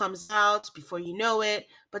it just comes out before you know it.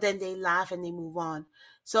 But then they laugh and they move on.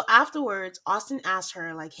 So afterwards, Austin asked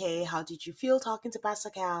her, like, hey, how did you feel talking to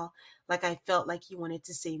Pascal? Like, I felt like you wanted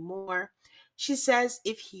to say more. She says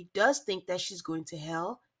if he does think that she's going to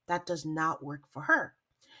hell, that does not work for her.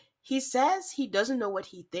 He says he doesn't know what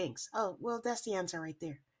he thinks. Oh, well, that's the answer right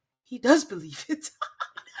there. He does believe it.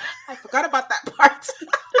 I forgot about that part.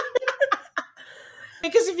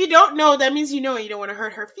 Because if you don't know, that means you know and you don't want to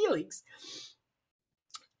hurt her feelings.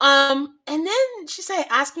 And then she said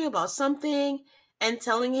asking about something and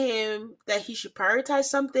telling him that he should prioritize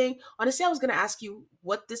something. Honestly, I was going to ask you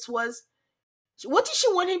what this was. What did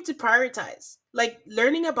she want him to prioritize? Like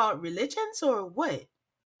learning about religions or what?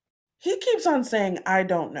 He keeps on saying, I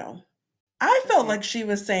don't know. I felt like she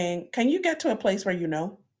was saying, can you get to a place where you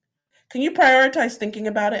know? Can you prioritize thinking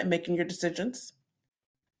about it and making your decisions?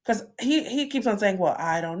 Because he keeps on saying, well,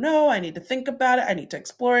 I don't know. I need to think about it. I need to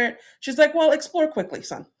explore it. She's like, well, explore quickly,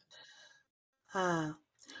 son.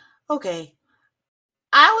 Okay.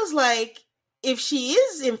 I was like, if she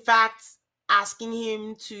is in fact asking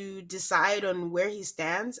him to decide on where he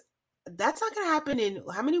stands, that's not going to happen in,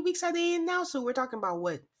 how many weeks are they in now? So we're talking about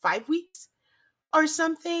what, 5 weeks or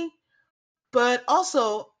something? But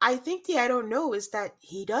also, I think the I don't know is that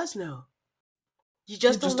he does know. You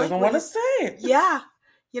just doesn't want to say it. Yeah.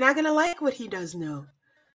 You're not going to like what he does know.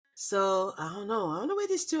 So I don't know. I don't know where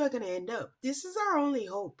these two are going to end up. This is our only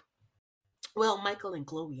hope. Well, Michael and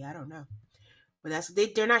Chloe, I don't know. But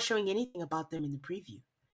they're not showing anything about them in the preview.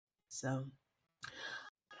 So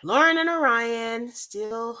Lauren and Orion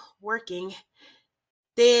still working.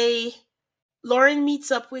 Lauren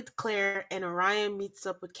meets up with Claire and Orion meets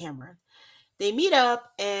up with Cameron. They meet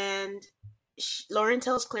up and Lauren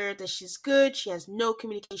tells Claire that she's good. She has no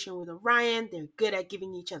communication with Orion. They're good at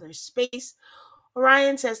giving each other space.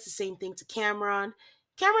 Orion says the same thing to Cameron.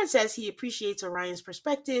 Cameron says he appreciates Orion's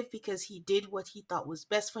perspective because he did what he thought was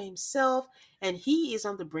best for himself, and he is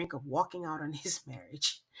on the brink of walking out on his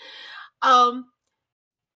marriage.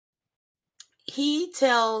 He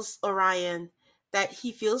tells Orion that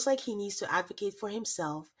he feels like he needs to advocate for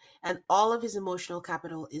himself and all of his emotional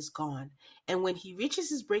capital is gone. And when he reaches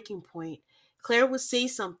his breaking point, Claire will say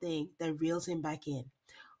something that reels him back in.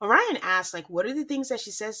 Orion asks, like, what are the things that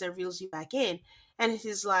she says that reels you back in? And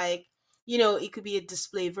he's like, it could be a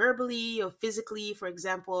display verbally or physically. For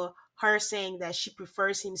example, her saying that she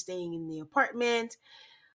prefers him staying in the apartment.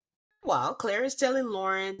 Well, Claire is telling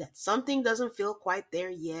Lauren that something doesn't feel quite there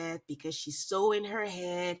yet because she's so in her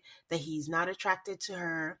head that he's not attracted to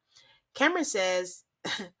her. Cameron says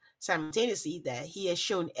simultaneously that he has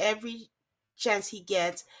shown every chance he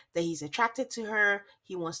gets that he's attracted to her,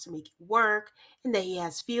 he wants to make it work, and that he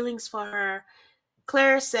has feelings for her.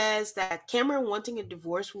 Claire says that Cameron wanting a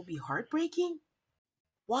divorce will be heartbreaking.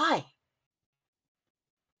 Why?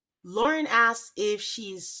 Lauren asks if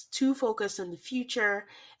she's too focused on the future,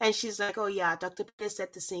 and she's like, oh yeah, Dr. Pettis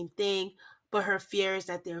said the same thing, but her fear is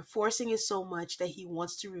that they're forcing it so much that he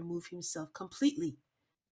wants to remove himself completely.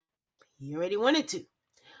 He already wanted to.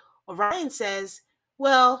 Orion says,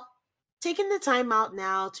 well, taking the time out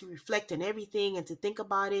now to reflect on everything and to think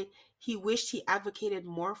about it, he wished he advocated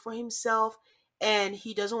more for himself, and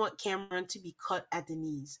he doesn't want Cameron to be cut at the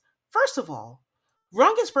knees. First of all,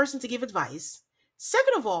 wrongest person to give advice.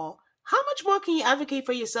 Second of all, how much more can you advocate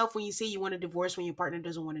for yourself when you say you want a divorce when your partner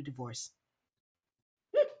doesn't want a divorce?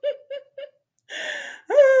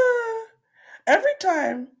 Every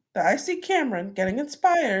time that I see Cameron getting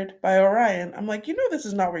inspired by Orion, I'm like, this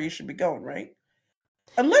is not where you should be going, right?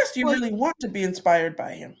 Unless you really want to be inspired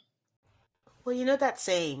by him. Well, you know that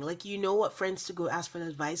saying, like, you know what friends to go ask for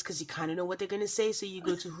advice because you kind of know what they're going to say, so you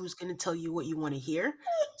go to who's going to tell you what you want to hear.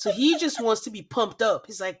 So he just wants to be pumped up.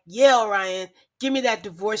 He's like, yeah, Orion, give me that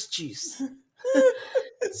divorce juice.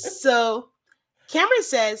 So Cameron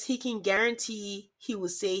says he can guarantee he will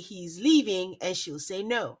say he's leaving and she'll say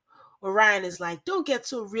no. Orion is like, don't get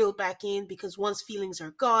so reeled back in because once feelings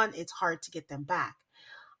are gone, it's hard to get them back.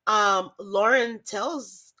 Lauren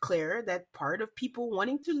tells Claire that part of people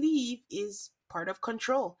wanting to leave is part of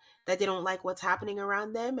control, that they don't like what's happening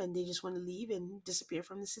around them and they just want to leave and disappear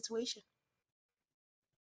from the situation.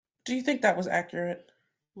 Do you think that was accurate?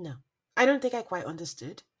 No, I don't think I quite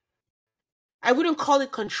understood. I wouldn't call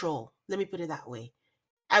it control. Let me put it that way.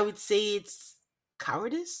 I would say it's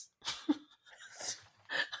cowardice.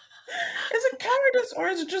 Is it cowardice or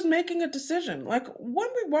is it just making a decision? Like when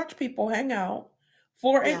we watch people hang out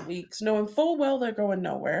for 8 weeks, knowing full well they're going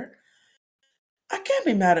nowhere, I can't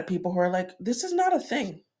be mad at people who are like, this is not a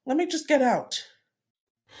thing. Let me just get out.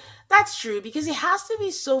 That's true, because it has to be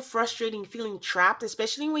so frustrating feeling trapped,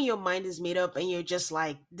 especially when your mind is made up and you're just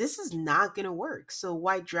like, this is not going to work. So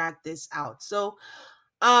why drag this out? So,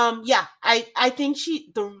 I think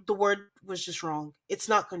the word was just wrong. It's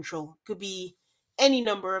not control. It could be any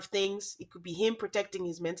number of things. It could be him protecting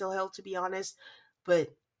his mental health, to be honest,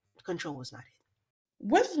 but control was not it.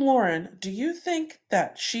 With Lauren, do you think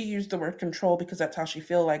that she used the word control because that's how she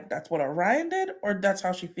feels like that's what Orion did, or that's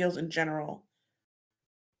how she feels in general?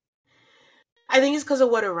 I think it's because of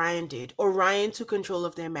what Orion did. Orion took control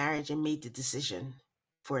of their marriage and made the decision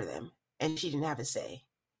for them, and she didn't have a say.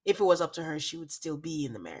 If it was up to her, she would still be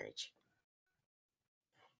in the marriage.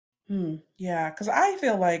 Yeah, because I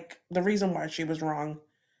feel like the reason why she was wrong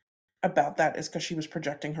about that is because she was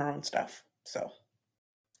projecting her own stuff. So.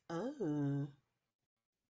 Oh.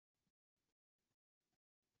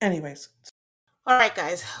 Anyways. All right,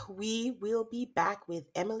 guys. We will be back with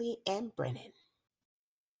Emily and Brennan.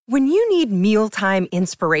 When you need mealtime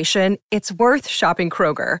inspiration, it's worth shopping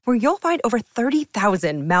Kroger, where you'll find over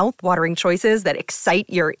 30,000 mouth-watering choices that excite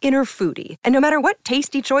your inner foodie. And no matter what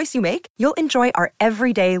tasty choice you make, you'll enjoy our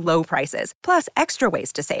everyday low prices, plus extra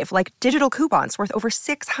ways to save, like digital coupons worth over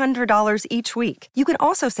 $600 each week. You can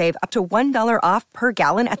also save up to $1 off per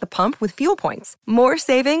gallon at the pump with fuel points. More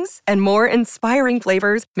savings and more inspiring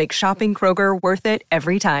flavors make shopping Kroger worth it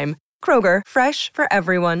every time. Kroger, fresh for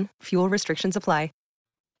everyone. Fuel restrictions apply.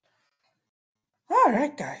 All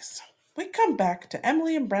right, guys. We come back to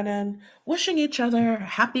Emily and Brennan wishing each other a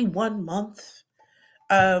happy 1 month.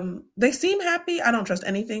 They seem happy. I don't trust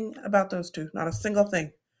anything about those two. Not a single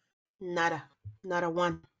thing. Nada. Not a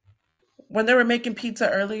one. When they were making pizza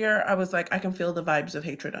earlier, I was like, I can feel the vibes of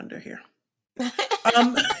hatred under here.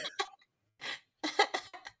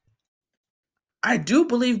 I do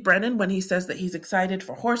believe Brennan when he says that he's excited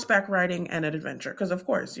for horseback riding and an adventure. Because, of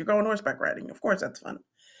course, you're going horseback riding. Of course, that's fun.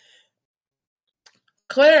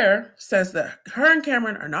 Claire says that her and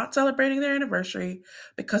Cameron are not celebrating their anniversary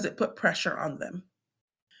because it put pressure on them.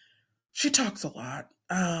 She talks a lot.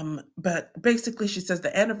 But basically she says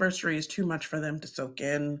the anniversary is too much for them to soak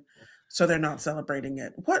in, so they're not celebrating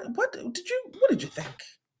it. What did you think?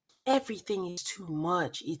 Everything is too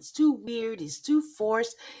much. It's too weird. It's too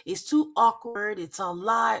forced. It's too awkward. It's a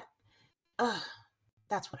lot.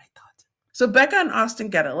 That's what I thought. So Becca and Austin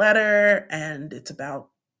get a letter, and it's about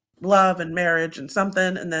love and marriage and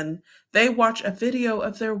something, and then they watch a video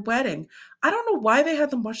of their wedding. I don't know why they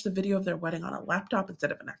had them watch the video of their wedding on a laptop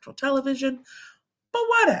instead of an actual television, but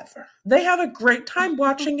whatever. They have a great time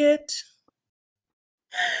watching it.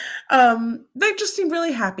 They just seem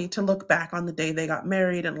really happy to look back on the day they got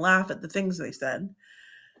married and laugh at the things they said.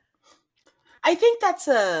 I think that's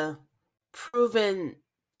a proven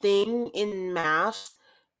thing in MAFS.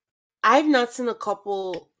 I've not seen a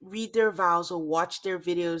couple read their vows or watch their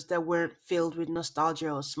videos that weren't filled with nostalgia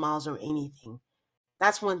or smiles or anything.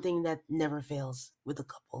 That's one thing that never fails with the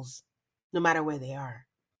couples, no matter where they are.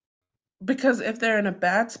 Because if they're in a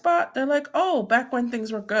bad spot, they're like, oh, back when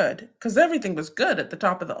things were good. Because everything was good at the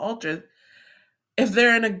top of the altar. If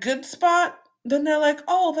they're in a good spot, then they're like,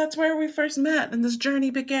 oh, that's where we first met and this journey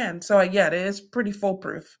began. So yeah, it is pretty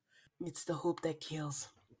foolproof. It's the hope that kills.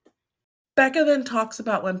 Becca then talks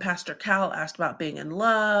about when Pastor Cal asked about being in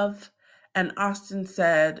love, and Austin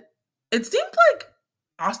said, it seemed like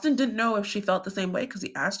Austin didn't know if she felt the same way because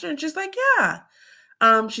he asked her, and she's like, yeah.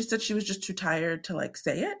 She said she was just too tired to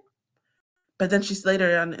say it. But then she's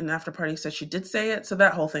later on in after party said she did say it, so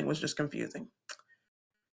that whole thing was just confusing.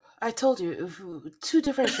 I told you, 2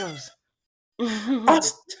 different shows.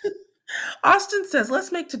 Austin says,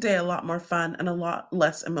 let's make today a lot more fun and a lot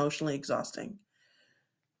less emotionally exhausting.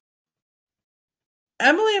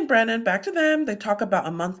 Emily and Brennan, back to them. They talk about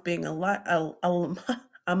a month being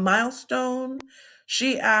a milestone.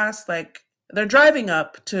 She asks, they're driving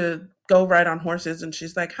up to go ride on horses, and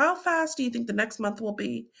she's like, how fast do you think the next month will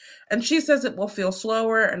be? And she says it will feel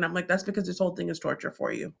slower, and I'm like, that's because this whole thing is torture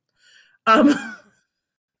for you.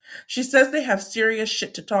 She says they have serious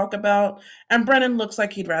shit to talk about, and Brennan looks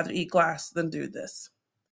like he'd rather eat glass than do this.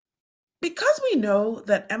 Because we know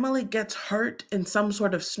that Emily gets hurt in some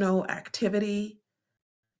sort of snow activity,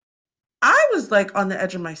 I was on the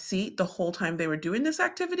edge of my seat the whole time they were doing this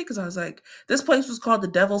activity, because I was like, this place was called the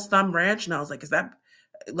Devil's Thumb Ranch, and I was like, is that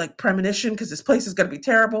premonition? Because this place is going to be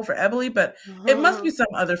terrible for Emily, but it must be some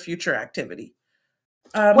other future activity.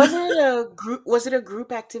 Was it a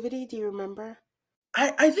group activity? Do you remember?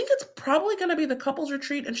 I think it's probably going to be the couples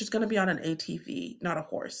retreat, and she's going to be on an ATV, not a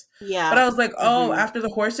horse. Yeah. But I was like, oh, after the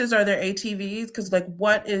horses, are there ATVs? Because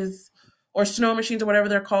or snow machines or whatever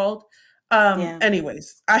they're called.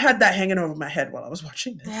 Anyways, I had that hanging over my head while I was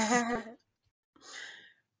watching this.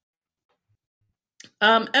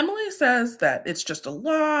 Emily says that it's just a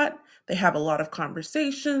lot. They have a lot of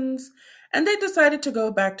conversations, and they decided to go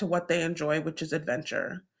back to what they enjoy, which is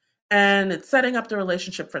adventure. And it's setting up the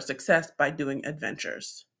relationship for success by doing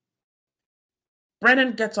adventures.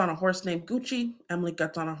 Brennan gets on a horse named Gucci. Emily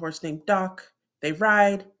gets on a horse named Doc. They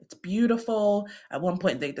ride. It's beautiful. At one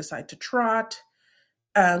point, they decide to trot,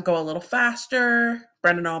 go a little faster.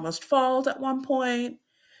 Brennan almost falls at one point.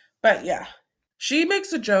 But yeah, she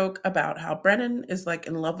makes a joke about how Brennan is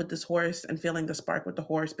in love with this horse and feeling the spark with the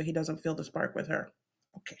horse, but he doesn't feel the spark with her.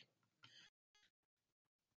 Okay.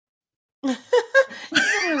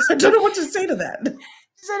 I don't know what to say to that.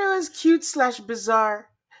 She said it was cute/bizarre,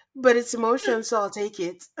 but it's emotion, so I'll take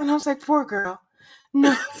it. And I was like, poor girl.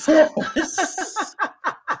 No.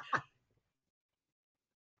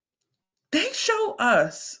 They show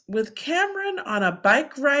us with Cameron on a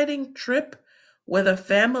bike riding trip with a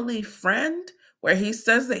family friend where he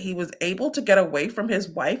says that he was able to get away from his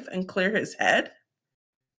wife and clear his head.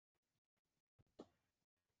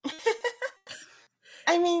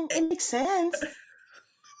 I mean, it makes sense.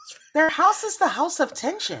 Their house is the house of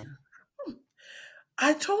tension.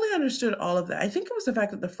 I totally understood all of that. I think it was the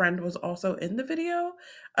fact that the friend was also in the video.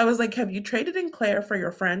 I was like, have you traded in Claire for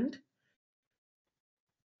your friend?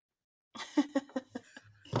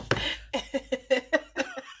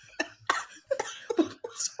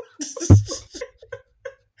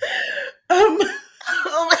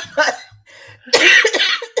 Oh my God.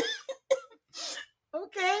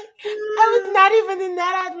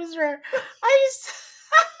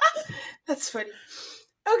 That's funny.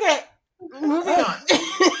 Okay, moving on.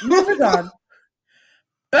 Moving on.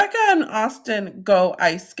 Becca and Austin go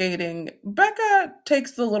ice skating. Becca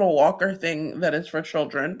takes the little walker thing that is for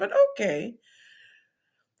children, but okay.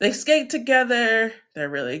 They skate together. They're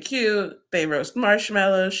really cute. They roast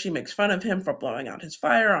marshmallows. She makes fun of him for blowing out his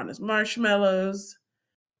fire on his marshmallows.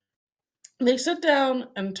 They sit down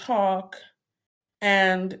and talk,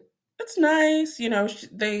 and it's nice.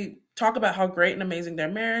 They talk about how great and amazing their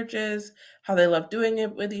marriage is, how they love doing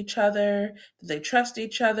it with each other, that they trust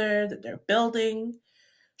each other, that they're building.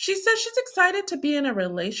 She says she's excited to be in a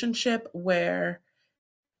relationship where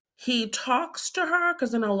he talks to her,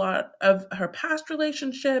 because in a lot of her past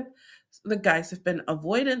relationship, the guys have been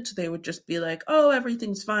avoidant. They would just be like, oh,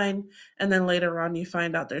 everything's fine. And then later on, you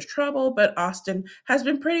find out there's trouble. But Austin has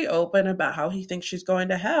been pretty open about how he thinks she's going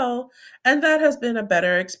to hell. And that has been a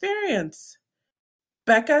better experience.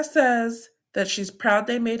 Becca says that she's proud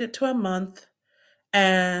they made it to a month,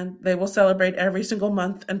 and they will celebrate every single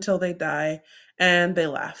month until they die, and they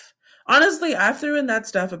laugh. Honestly, I threw in that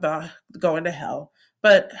stuff about going to hell,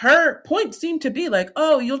 but her point seemed to be like,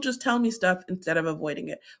 oh, you'll just tell me stuff instead of avoiding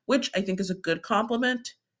it, which I think is a good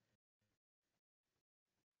compliment.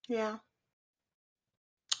 Yeah,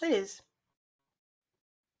 it is.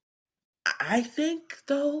 I think,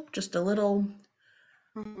 though, just a little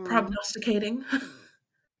prognosticating.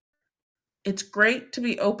 It's great to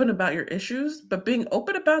be open about your issues, but being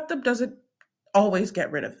open about them doesn't always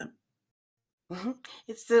get rid of them.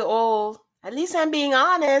 It's the old, at least I'm being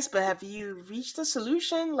honest, but have you reached a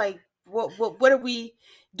solution? Like, what are we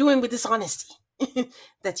doing with this honesty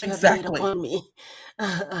that you have laid upon me?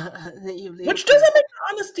 Which doesn't make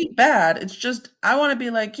honesty bad. It's just, I want to be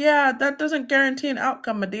like, yeah, that doesn't guarantee an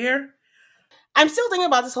outcome, my dear. I'm still thinking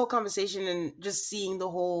about this whole conversation and just seeing the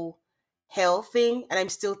whole hell thing, and I'm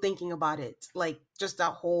still thinking about it. Like, just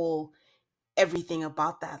that whole everything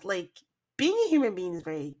about that. Like, being a human being is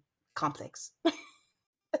very complex.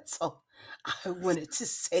 That's all I wanted to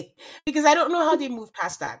say, because I don't know how they move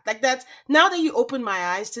past that. Like, that's, now that you open my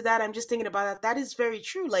eyes to that, I'm just thinking about that. That is very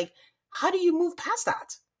true. Like, how do you move past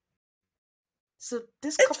that? So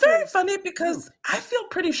it's very funny because I feel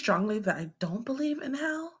pretty strongly that I don't believe in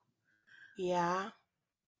hell. Yeah.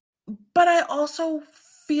 But I also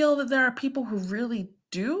feel that there are people who really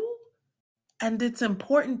do. And it's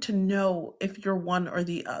important to know if you're one or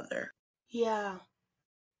the other. Yeah.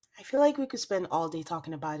 I feel like we could spend all day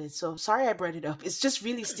talking about it. So sorry I brought it up. It's just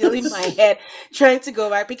really still in my head trying to go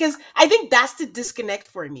back, because I think that's the disconnect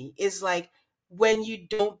for me, is like when you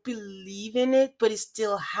don't believe in it, but it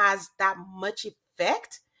still has that much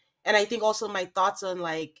effect. And I think also my thoughts on,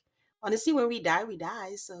 like, honestly, when we die, we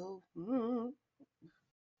die. So,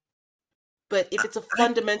 but if it's a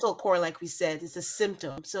fundamental core, like we said, it's a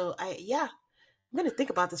symptom. So I'm going to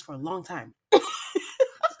think about this for a long time.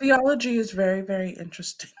 Theology is very, very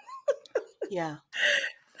interesting. Yeah.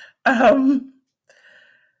 Brennan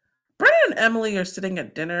and Emily are sitting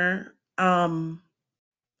at dinner. Emily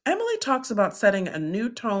talks about setting a new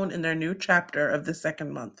tone in their new chapter of the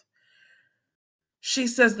second month. She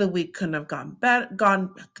says the week couldn't have gotten better.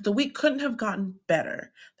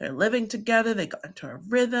 They're living together. They got into a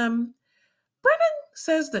rhythm. Brennan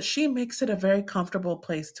says that she makes it a very comfortable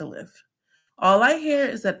place to live. All I hear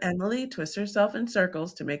is that Emily twists herself in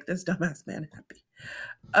circles to make this dumbass man happy.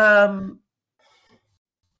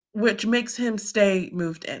 Which makes him stay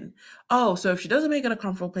moved in. Oh, so if she doesn't make it a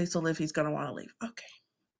comfortable place to live, he's going to want to leave. Okay.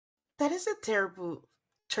 That is a terrible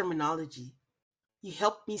terminology. You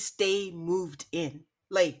helped me stay moved in.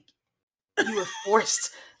 Like, you were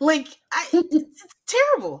forced. Like, it's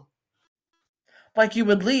terrible. Like you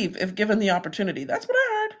would leave if given the opportunity. That's what I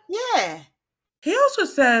heard. Yeah. He also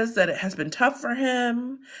says that it has been tough for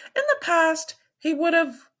him. In the past, he would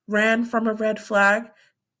have ran from a red flag.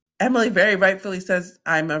 Emily very rightfully says,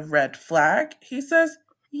 I'm a red flag. He says,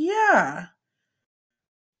 yeah.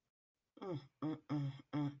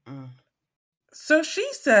 So she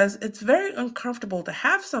says it's very uncomfortable to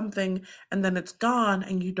have something and then it's gone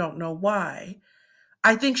and you don't know why.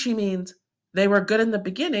 I think she means they were good in the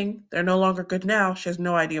beginning. They're no longer good now. She has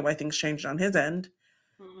no idea why things changed on his end.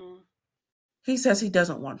 He says he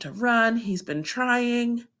doesn't want to run. He's been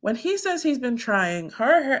trying. When he says he's been trying,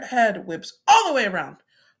 her head whips all the way around.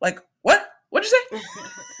 Like, what? What'd you say? He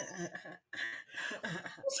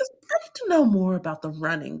says, I need to know more about the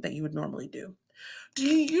running that you would normally do. Do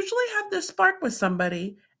you usually have this spark with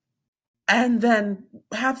somebody and then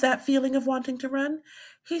have that feeling of wanting to run?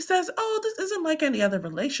 He says, oh, this isn't like any other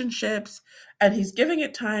relationships. And he's giving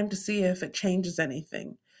it time to see if it changes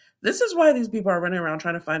anything. This is why these people are running around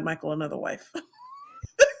trying to find Michael another wife.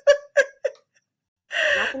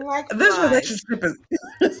 Not Flapping like This flies. relationship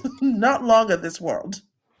is not long of this world.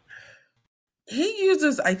 He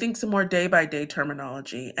uses, I think, some more day by day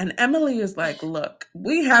terminology. And Emily is like, look,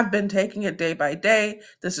 we have been taking it day by day.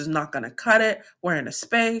 This is not going to cut it. We're in a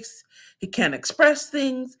space. He can't express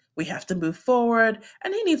things. We have to move forward.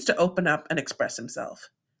 And he needs to open up and express himself.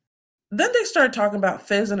 Then they start talking about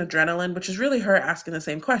fizz and adrenaline, which is really her asking the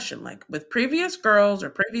same question. Like, with previous girls or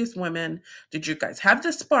previous women, did you guys have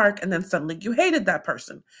this spark and then suddenly you hated that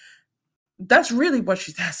person? That's really what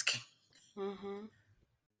she's asking.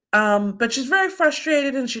 Mm-hmm. But she's very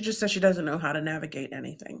frustrated and she just says she doesn't know how to navigate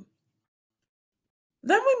anything.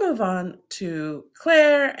 Then we move on to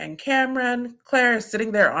Claire and Cameron. Claire is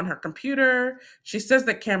sitting there on her computer. She says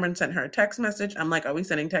that Cameron sent her a text message. I'm like, are we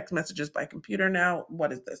sending text messages by computer now?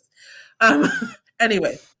 What is this?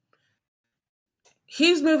 Anyway,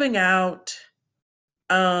 he's moving out.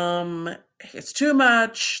 It's too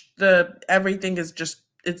much. Everything is just,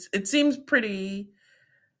 it seems pretty,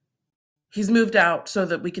 he's moved out so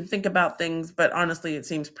that we can think about things, but honestly, it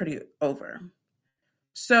seems pretty over.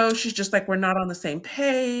 So she's just like, we're not on the same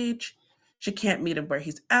page. She can't meet him where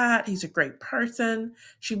he's at. He's a great person.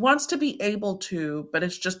 She wants to be able to, but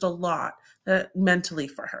it's just a lot mentally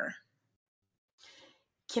for her.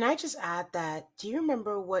 Can I just add that? Do you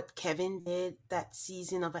remember what Kevin did that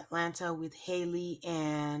season of Atlanta with Haley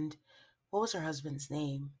and what was her husband's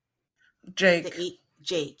name? Jake.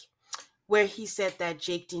 Jake. Where he said that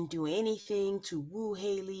Jake didn't do anything to woo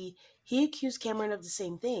Haley. He accused Cameron of the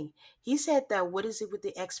same thing. He said that what is it with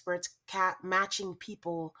the experts matching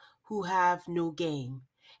people who have no game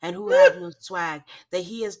and who have no swag, that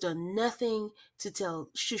he has done nothing to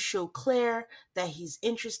show Claire that he's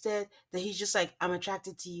interested, that he's just like, I'm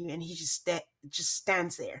attracted to you, and he just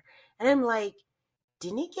stands there. And I'm like,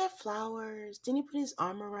 didn't he get flowers? Didn't he put his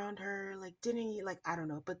arm around her? Like, didn't he, like, I don't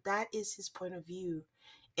know. But that is his point of view,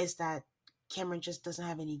 is that Cameron just doesn't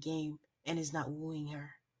have any game and is not wooing her.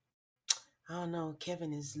 I don't know.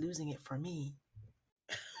 Kevin is losing it for me.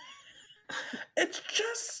 It's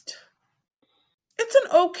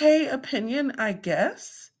an okay opinion, I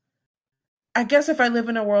guess. I guess if I live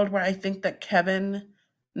in a world where I think that Kevin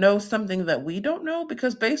knows something that we don't know,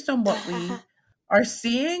 because based on what we are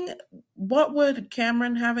seeing, what would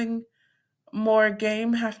Cameron having more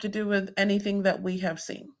game have to do with anything that we have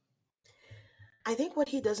seen? I think what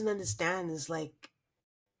he doesn't understand is, like,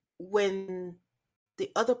 when the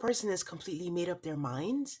other person has completely made up their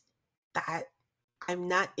minds that I'm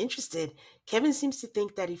not interested. Kevin seems to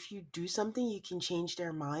think that if you do something, you can change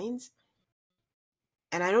their minds.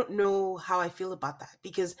 And I don't know how I feel about that,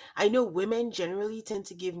 because I know women generally tend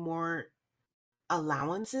to give more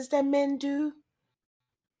allowances than men do.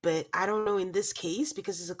 But I don't know in this case,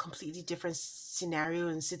 because it's a completely different scenario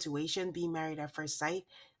and situation, being married at first sight.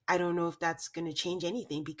 I don't know if that's going to change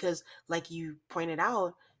anything, because, like you pointed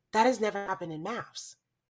out, that has never happened in MAFS.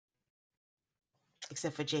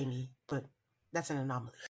 Except for Jamie, but that's an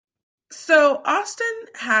anomaly. So Austin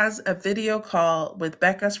has a video call with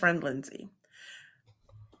Becca's friend Lindsay.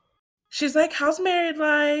 She's like, how's married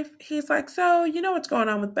life? He's like, so you know what's going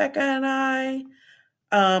on with Becca and I?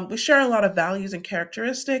 We share a lot of values and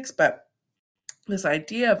characteristics, but this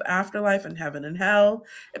idea of afterlife and heaven and hell,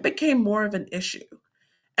 it became more of an issue.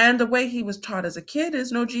 And the way he was taught as a kid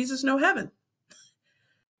is no Jesus, no heaven.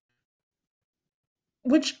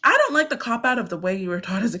 Which I don't like the cop out of the way you were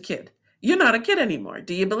taught as a kid. You're not a kid anymore.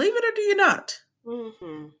 Do you believe it or do you not?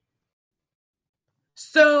 Mm-hmm.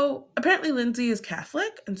 So apparently Lindsay is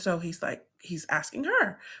Catholic. And so he's asking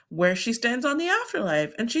her where she stands on the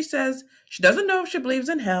afterlife. And she says she doesn't know if she believes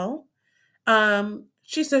in hell.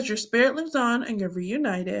 She says your spirit lives on and you're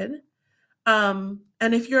reunited. And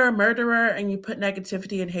if you're a murderer and you put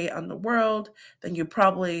negativity and hate on the world, then you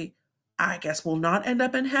probably, I guess, will not end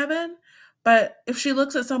up in heaven. But if she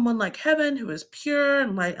looks at someone like Heaven, who is pure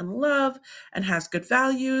and light and love and has good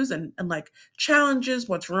values and like challenges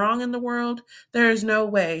what's wrong in the world, there is no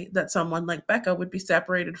way that someone like Becca would be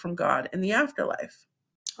separated from God in the afterlife.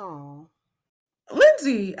 Oh.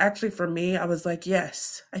 Lindsay, actually, for me, I was like,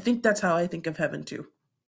 yes, I think that's how I think of heaven too.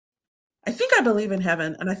 I think I believe in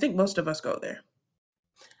heaven, and I think most of us go there.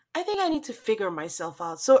 I think I need to figure myself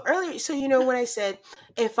out. So earlier, when I said,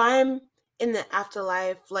 if I'm in the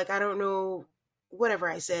afterlife, like, I don't know, whatever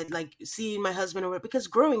I said, like seeing my husband or whatever, because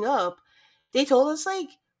growing up, they told us, like,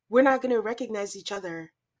 we're not going to recognize each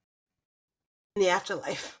other in the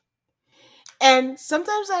afterlife. And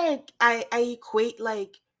sometimes I equate,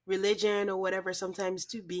 like, religion or whatever sometimes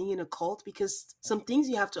to being in a cult, because some things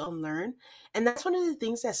you have to unlearn. And that's one of the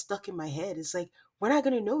things that stuck in my head. It's like, we're not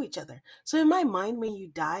going to know each other. So in my mind, when you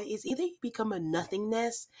die, it's either you become a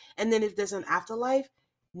nothingness, and then if there's an afterlife,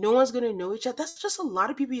 no one's going to know each other. That's just a lot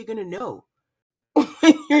of people you're going to know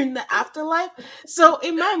when you're in the afterlife. So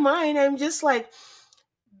in my mind, I'm just like,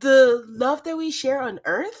 the love that we share on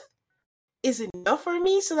earth is enough for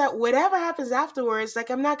me, so that whatever happens afterwards, like,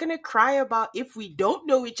 I'm not going to cry about if we don't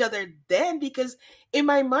know each other then, because in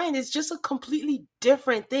my mind, it's just a completely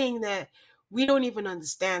different thing that we don't even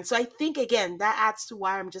understand. So I think, again, that adds to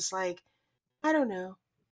why I'm just like, I don't know.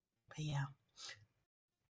 But yeah.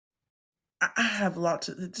 I have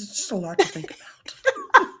it's just a lot to think about.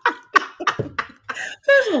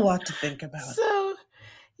 There's a lot to think about. So,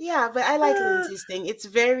 yeah, but I like Lindsay's thing. It's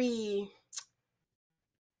very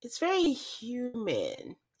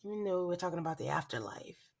human, even though we're talking about the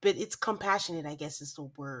afterlife. But it's compassionate, I guess, is the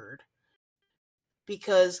word.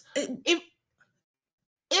 Because even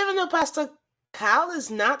though Pastor Kyle is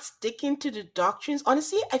not sticking to the doctrines,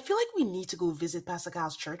 honestly, I feel like we need to go visit Pastor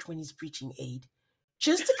Kyle's church when he's preaching aid,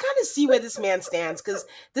 just to kind of see where this man stands. Because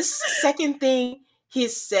this is the second thing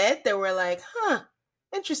he's said that we're like,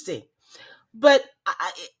 interesting. But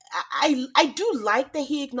I do like that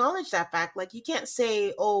he acknowledged that fact. Like, you can't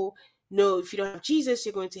say, oh, no, if you don't have Jesus,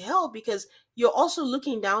 you're going to hell, because you're also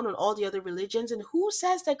looking down on all the other religions. And who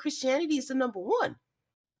says that Christianity is the number one?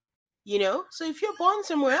 You know? So if you're born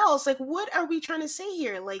somewhere else, like, what are we trying to say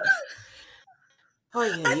here? Like, I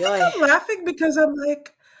think I'm laughing because I'm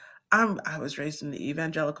like, I was raised in the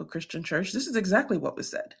evangelical Christian church. This is exactly what was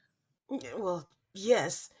said. Well,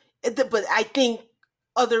 yes. But I think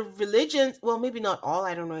other religions, well, maybe not all,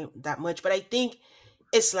 I don't know that much, but I think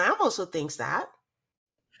Islam also thinks that.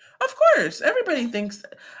 Of course, everybody thinks.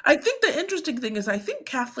 I think the interesting thing is I think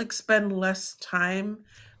Catholics spend less time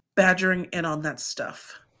badgering in on that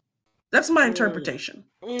stuff. That's my interpretation.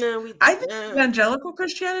 No, I think evangelical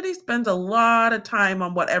Christianity spends a lot of time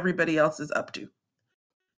on what everybody else is up to.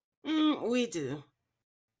 We do.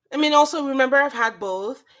 I mean, also, remember, I've had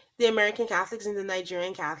both the American Catholics and the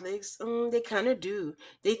Nigerian Catholics. They kind of do.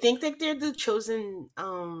 They think that they're the chosen,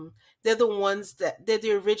 they're the ones they're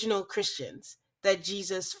the original Christians that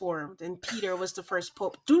Jesus formed, and Peter was the first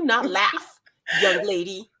pope. Do not laugh, young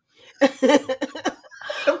lady. I'm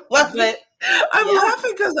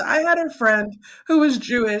laughing because I had a friend who was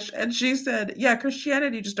Jewish, and she said, yeah,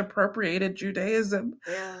 Christianity just appropriated Judaism.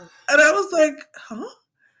 Yeah. And I was like, huh?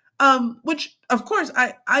 Which, of course,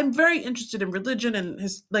 I'm very interested in religion and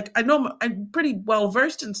I know I'm pretty well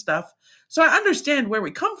versed in stuff, so I understand where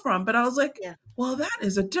we come from. But I was like, well, that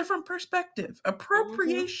is a different perspective.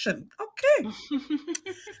 Appropriation. Mm-hmm.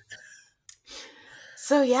 Okay.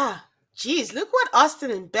 So yeah, geez, look what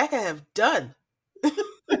Austin and Becca have done.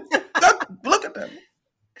 Look at them.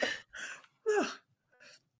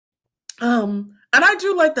 And I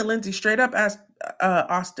do like that Lindsay straight up asked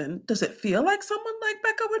Austin, does it feel like someone like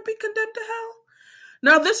Becca would be condemned to hell?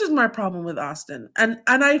 Now, this is my problem with Austin. And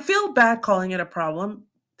I feel bad calling it a problem,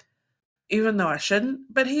 even though I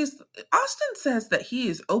shouldn't. But Austin says that he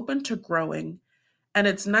is open to growing. And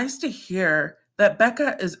it's nice to hear that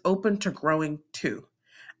Becca is open to growing too.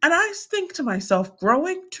 And I think to myself,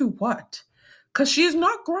 growing to what? Because she's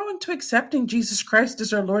not growing to accepting Jesus Christ as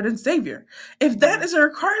her Lord and Savior. If that is a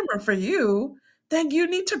requirement for you, then you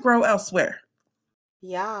need to grow elsewhere.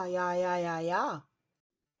 Yeah.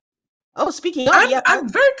 Oh, speaking of, I'm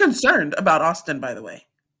very concerned about Austin, by the way.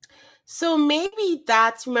 So maybe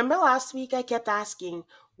remember last week I kept asking,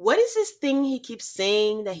 what is this thing he keeps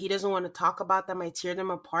saying that he doesn't want to talk about that might tear them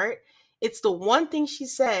apart? It's the one thing she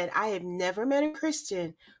said, I have never met a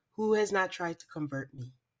Christian who has not tried to convert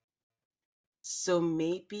me. So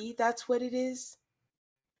maybe that's what it is?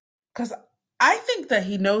 Because I think that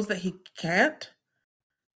he knows that he can't.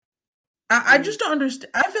 I just don't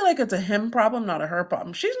understand. I feel like it's a him problem, not a her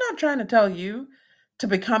problem. She's not trying to tell you to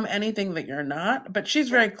become anything that you're not, but she's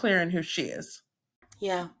very clear in who she is.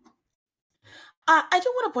 Yeah. I do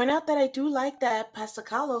want to point out that I do like that Pastor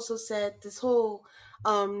Kyle also said this whole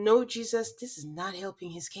know Jesus, this is not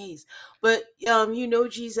helping his case, but you know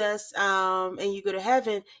Jesus and you go to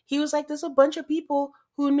heaven. He was like, there's a bunch of people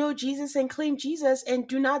who know Jesus and claim Jesus and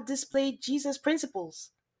do not display Jesus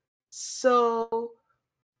principles. So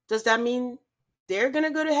does that mean they're going to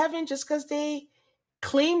go to heaven just because they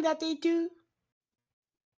claim that they do?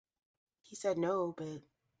 He said no, but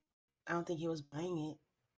I don't think he was buying it.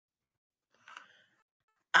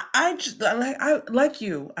 I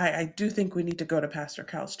do think we need to go to Pastor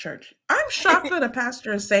Kyle's church. I'm shocked that a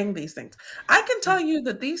pastor is saying these things. I can tell you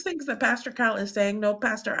that these things that Pastor Kyle is saying, no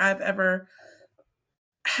pastor I've ever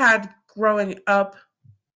had growing up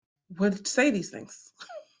would say these things.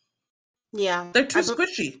 Yeah. They're too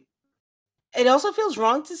squishy. It also feels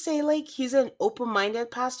wrong to say like he's an open-minded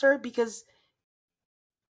pastor, because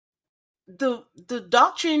the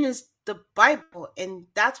doctrine is the Bible, and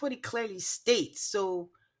that's what it clearly states. So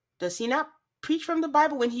does he not preach from the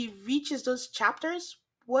Bible when he reaches those chapters?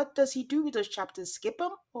 What does he do with those chapters? Skip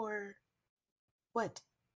them or what?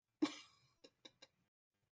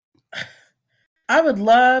 I would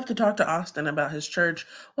love to talk to Austin about his church.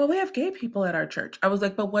 Well, we have gay people at our church. I was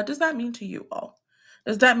like, but what does that mean to you all?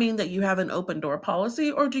 Does that mean that you have an open door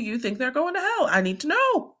policy, or do you think they're going to hell? I need to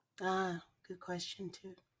know. Good question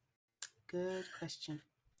too. Good question.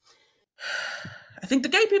 I think the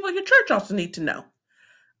gay people at your church also need to know.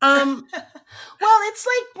 Well, it's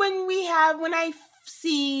like when I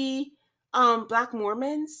see Black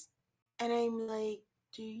Mormons, and I'm like,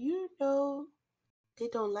 do you know they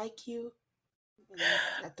don't like you?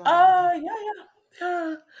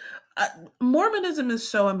 Yeah. Mormonism is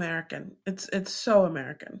so American. It's so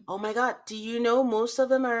American. Oh my God! Do you know most of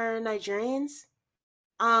them are Nigerians?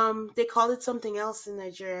 They call it something else in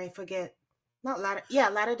Nigeria. I forget. Not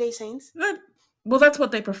Latter-day Saints. Well, that's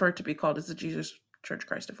what they prefer to be called, is the Jesus Church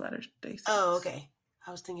Christ of Latter-day Saints. Oh, okay.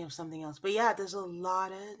 I was thinking of something else. But yeah, there's a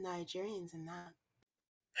lot of Nigerians in that.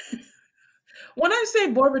 When I say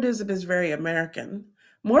Mormonism is very American,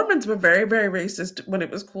 Mormons were very, very racist when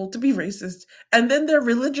it was cool to be racist. And then their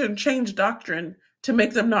religion changed doctrine to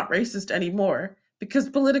make them not racist anymore, because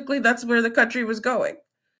politically that's where the country was going.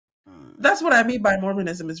 That's what I mean by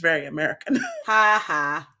Mormonism is very American. Ha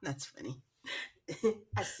ha. That's funny.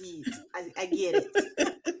 I see it. I get it.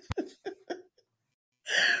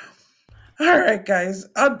 All right, guys.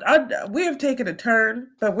 We have taken a turn,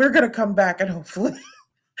 but we're going to come back and hopefully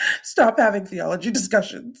stop having theology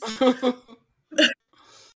discussions. And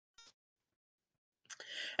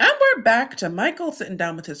we're back to Michael sitting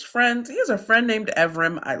down with his friends. He has a friend named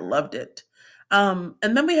Evrim. I loved it. And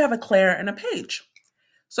then we have a Claire and a Paige.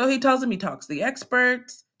 So he tells him he talks to the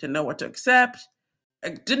experts, didn't know what to expect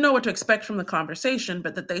from the conversation,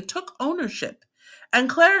 but that they took ownership. And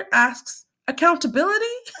Claire asks, accountability?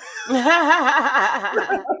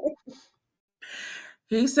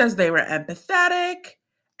 He says they were empathetic.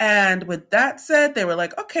 And with that said, they were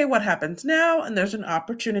like, okay, what happens now? And there's an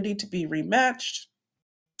opportunity to be rematched.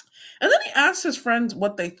 And then he asked his friends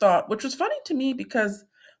what they thought, which was funny to me because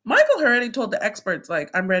Michael already told the experts, like,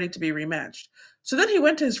 I'm ready to be rematched. So then he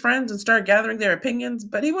went to his friends and started gathering their opinions,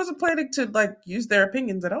 but he wasn't planning to, like, use their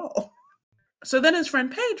opinions at all. So then his friend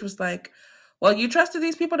Paige was like, well, you trusted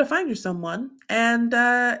these people to find you someone. And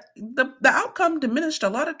the outcome diminished a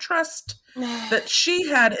lot of trust that she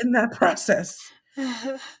had in that process.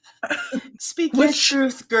 Speak your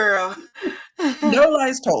truth, girl. No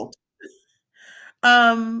lies told.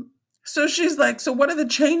 So she's like, so what are the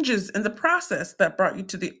changes in the process that brought you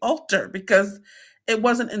to the altar? Because it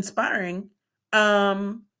wasn't inspiring.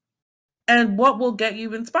 And what will get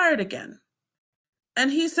you inspired again?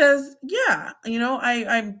 And he says, yeah,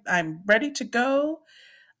 I'm ready to go.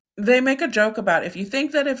 They make a joke about if you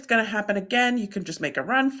think that it's going to happen again, you can just make a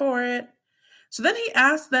run for it. So then he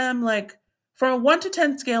asks them, like, from a 1 to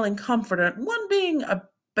 10 scale in comfort, 1 being a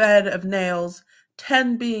bed of nails,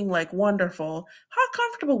 10 being like wonderful, how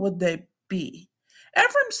comfortable would they be?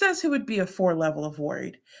 Evrim says he would be a 4 level of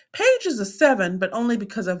worried. Paige is a 7, but only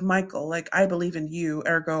because of Michael. Like, I believe in you,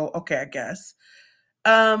 ergo, okay, I guess.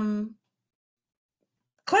 Claire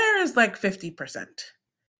is like 50%.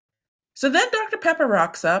 So then Dr. Pepper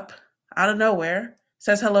rocks up out of nowhere,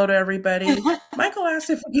 says hello to everybody. Michael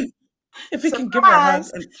asks if he can give her a hug,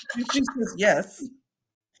 and she says yes.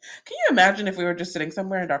 Can you imagine if we were just sitting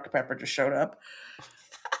somewhere and Dr. Pepper just showed up?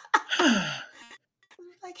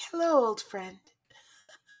 Like, hello, old friend.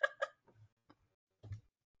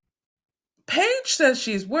 Paige says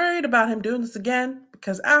she's worried about him doing this again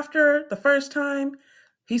because after the first time,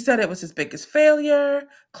 he said it was his biggest failure.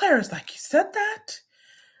 Claire's like, you said that?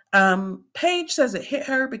 Paige says it hit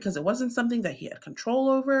her because it wasn't something that he had control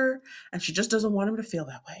over, and she just doesn't want him to feel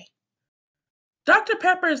that way. Dr.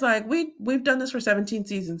 Pepper is like, we've done this for 17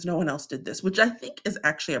 seasons. No one else did this, which I think is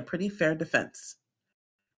actually a pretty fair defense.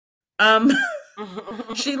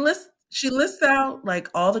 She lists out like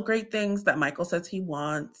all the great things that Michael says he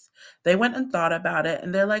wants. They went and thought about it,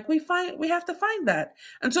 and they're like, we have to find that.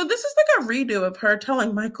 And so this is like a redo of her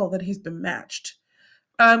telling Michael that he's been matched.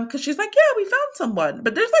 Because she's like, yeah, we found someone,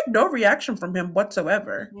 but there's like no reaction from him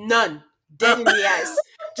whatsoever. None. Dead in the eyes.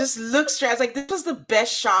 Just looks straight. I was like, this was the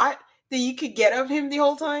best shot that you could get of him the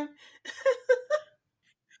whole time.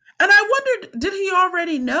 And I wondered, did he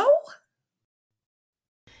already know?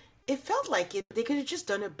 It felt like it. They could have just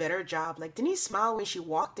done a better job. Like, didn't he smile when she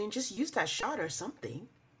walked in? Just use that shot or something.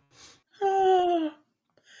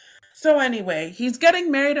 So anyway, he's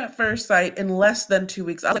getting married at first sight in less than 2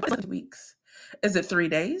 weeks. I was like, 2 weeks. Is it 3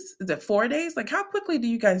 days? Is it 4 days? Like, how quickly do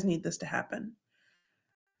you guys need this to happen?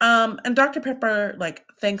 And Dr. Pepper, like,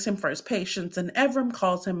 thanks him for his patience, and Evram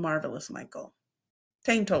calls him Marvelous Michael.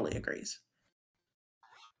 Tane totally agrees.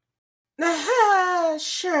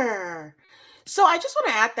 Sure. So I just want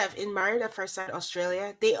to add that in Married at First Sight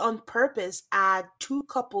Australia, they on purpose add two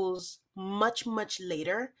couples much, much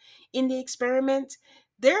later in the experiment.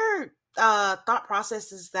 Their thought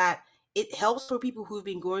process is that it helps for people who've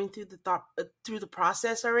been going through through the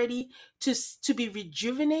process already to be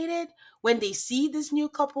rejuvenated when they see these new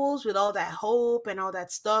couples with all that hope and all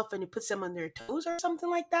that stuff, and it puts them on their toes or something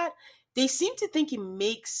like that. They seem to think it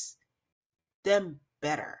makes them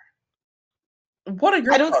better. What are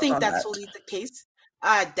your I don't thoughts think on that's that? solely the case.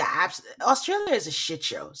 Australia is a shit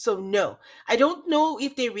show. So no, I don't know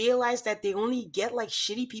if they realize that they only get like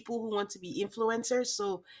shitty people who want to be influencers.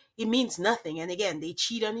 So it means nothing. And again, they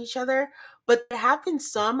cheat on each other. But there have been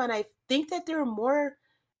some, and I think that there are more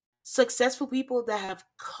successful people that have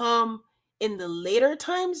come in the later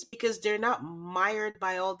times because they're not mired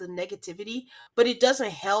by all the negativity. But it doesn't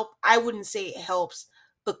help. I wouldn't say it helps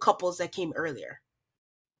the couples that came earlier.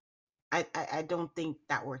 I don't think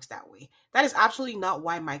that works that way. That is absolutely not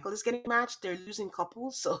why Michael is getting matched. They're losing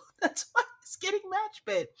couples, so that's why he's getting matched.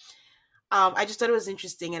 But I just thought it was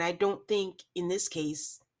interesting, and I don't think in this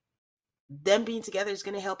case them being together is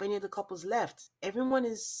going to help any of the couples left. Everyone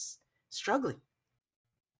is struggling.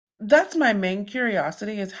 That's my main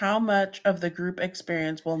curiosity, is how much of the group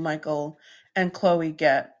experience will Michael and Chloe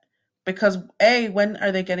get? Because A, when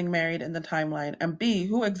are they getting married in the timeline? And B,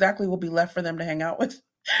 who exactly will be left for them to hang out with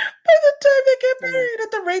by the time they get married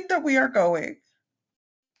at the rate that we are going?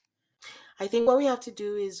 I think what we have to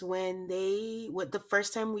do is the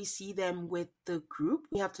first time we see them with the group,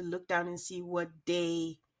 we have to look down and see what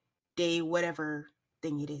day, whatever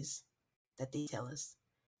thing it is that they tell us.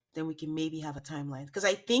 Then we can maybe have a timeline. Because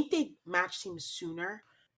I think they matched him sooner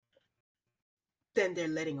than they're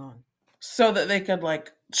letting on. So that they could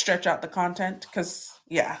like stretch out the content? Because,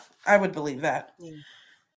 yeah, I would believe that. Yeah.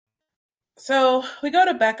 So we go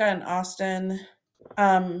to Becca and Austin.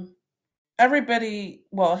 Everybody,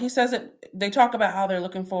 well, he says it, they talk about how they're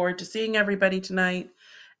looking forward to seeing everybody tonight,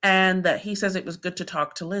 and that he says it was good to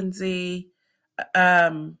talk to Lindsay.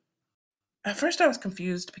 At first I was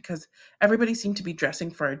confused because everybody seemed to be dressing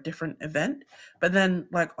for a different event, but then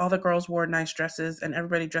like all the girls wore nice dresses and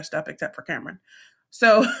everybody dressed up except for Cameron.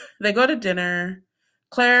 So they go to dinner.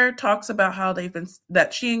 Claire talks about how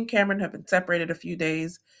that she and Cameron have been separated a few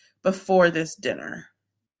days before this dinner.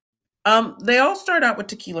 They all start out with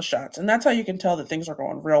tequila shots, and that's how you can tell that things are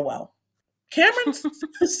going real well. Cameron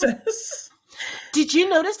says, Did you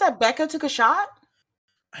notice that Becca took a shot?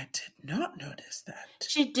 I did not notice that.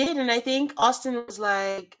 She did, and I think Austin was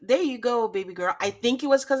like, there you go, baby girl. I think it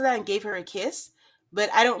was because of that and gave her a kiss, but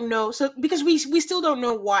I don't know. So, because we still don't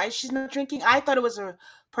know why she's not drinking. I thought it was a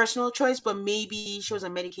personal choice, but maybe she was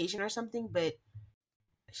on medication or something, but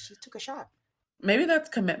she took a shot. Maybe that's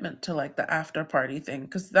commitment to like the after party thing,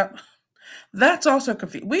 because that's also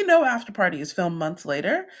confusing. We know after party is filmed months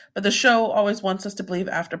later, but the show always wants us to believe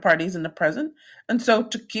after party's in the present. And so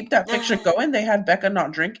to keep that picture going, they had Becca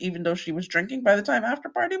not drink, even though she was drinking by the time after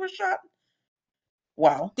party was shot.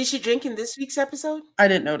 Wow. Did she drink in this week's episode? I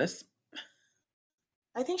didn't notice.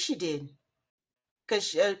 I think she did.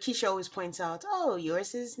 Because Keisha always points out, oh,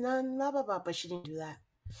 yours is none, blah, blah, blah, but she didn't do that.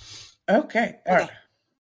 Okay. All right.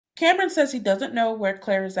 Cameron says he doesn't know where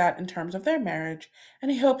Claire is at in terms of their marriage,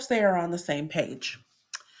 and he hopes they are on the same page.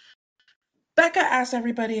 Becca asks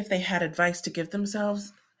everybody if they had advice to give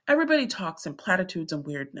themselves. Everybody talks in platitudes and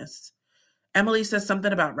weirdness. Emily says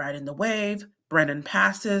something about riding the wave. Brennan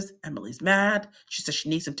passes. Emily's mad. She says she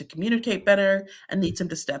needs him to communicate better and needs him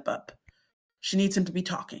to step up. She needs him to be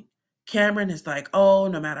talking. Cameron is like, oh,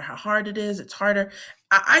 no matter how hard it is, it's harder.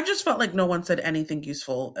 I just felt like no one said anything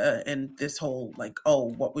useful in this whole, like,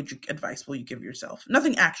 oh, what advice will you give yourself?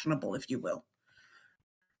 Nothing actionable, if you will.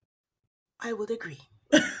 I would agree.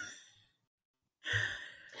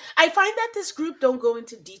 I find that this group don't go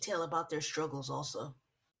into detail about their struggles also.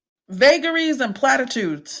 Vagaries and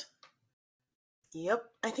platitudes. Yep.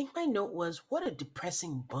 I think my note was, what a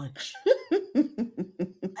depressing bunch.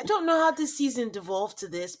 I don't know how this season devolved to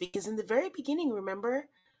this, because in the very beginning, remember,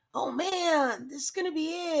 oh man, this is going to be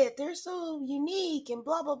it. They're so unique and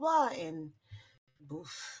blah, blah, blah. And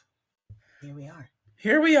oof, here we are.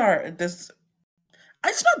 Here we are. It's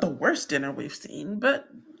not the worst dinner we've seen, but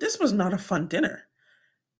this was not a fun dinner.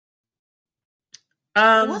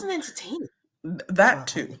 It wasn't entertaining. That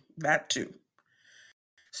too.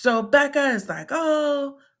 So Becca is like,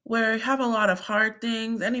 oh, where you have a lot of hard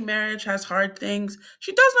things. Any marriage has hard things.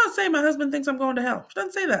 She does not say my husband thinks I'm going to hell. She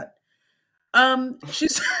doesn't say that.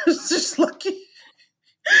 She's just lucky.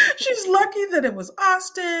 She's lucky that it was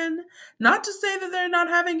Austin. Not to say that they're not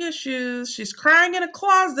having issues. She's crying in a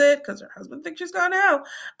closet because her husband thinks she's going to hell.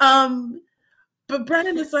 But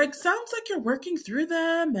Brennan is like, sounds like you're working through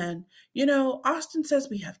them. And, Austin says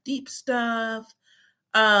we have deep stuff.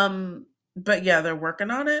 But yeah, they're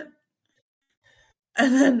working on it.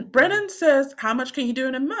 And then Brennan says, how much can you do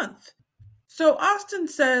in a month? So Austin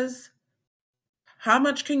says, how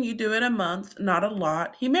much can you do in a month? Not a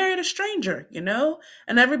lot. He married a stranger,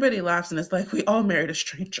 And everybody laughs and it's like, we all married a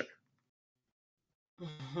stranger.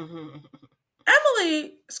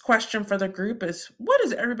 Emily's question for the group is, what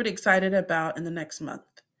is everybody excited about in the next month?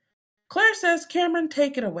 Claire says, Cameron,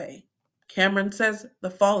 take it away. Cameron says, the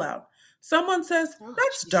fallout. Someone says,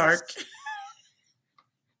 that's dark.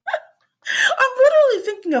 I'm literally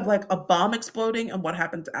thinking of like a bomb exploding and what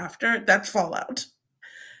happens after. That's fallout.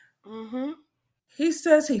 Mm-hmm. He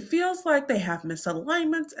says he feels like they have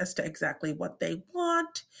misalignments as to exactly what they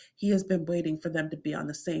want. He has been waiting for them to be on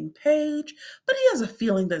the same page, but he has a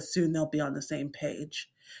feeling that soon they'll be on the same page.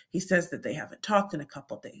 He says that they haven't talked in a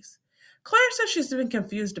couple days. Claire says she's been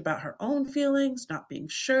confused about her own feelings, not being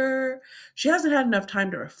sure. She hasn't had enough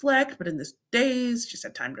time to reflect, but in these days, she's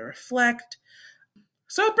had time to reflect.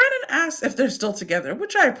 So Brennan asks if they're still together,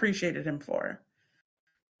 which I appreciated him for.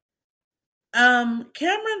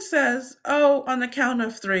 Cameron says, on the count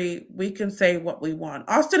of 3, we can say what we want.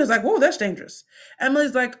 Austin is like, whoa, that's dangerous.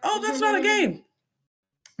 Emily's like, that's not a game.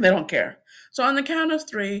 They don't care. So on the count of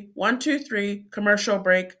 3, 1, 2, 3, commercial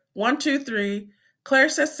break. 1, 2, 3. Claire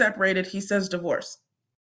says separated. He says divorce.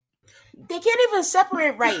 They can't even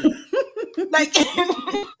separate right. Like,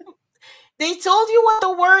 they told you what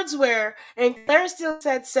the words were, and Claire still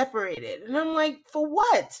said separated. And I'm like, for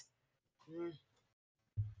what?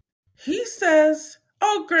 He says,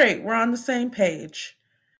 oh, great, we're on the same page.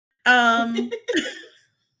 Claire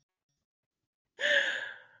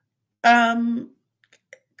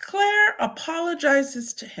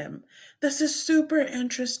apologizes to him. This is super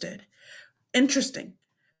interesting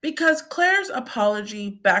because Claire's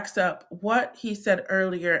apology backs up what he said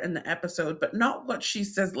earlier in the episode, but not what she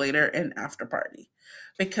says later in After Party.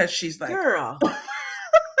 Because she's like, girl.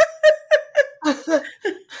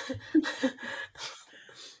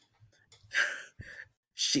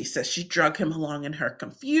 She says she drug him along in her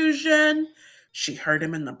confusion. She hurt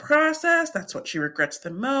him in the process. That's what she regrets the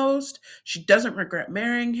most. She doesn't regret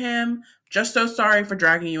marrying him. Just so sorry for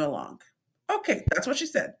dragging you along. Okay, that's what she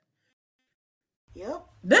said. Yep.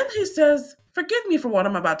 Then he says, forgive me for what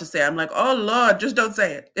I'm about to say. I'm like, oh, Lord, just don't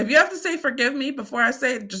say it. If you have to say forgive me before I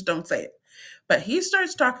say it, just don't say it. But he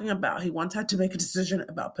starts talking about he once had to make a decision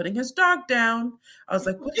about putting his dog down. I was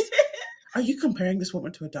like, are you comparing this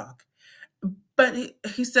woman to a dog? But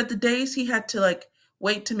he said the days he had to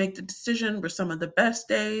wait to make the decision were some of the best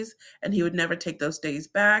days, and he would never take those days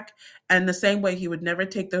back. And the same way he would never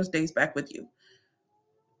take those days back with you.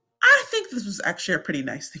 I think this was actually a pretty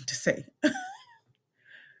nice thing to say.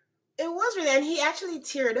 It was really, and he actually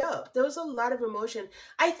teared up. There was a lot of emotion.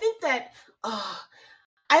 I think that I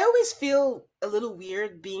always feel a little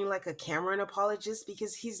weird being like a Cameron apologist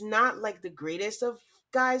because he's not like the greatest of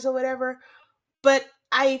guys or whatever. But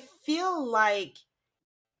I feel like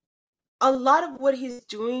a lot of what he's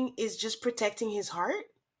doing is just protecting his heart.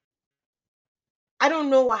 I don't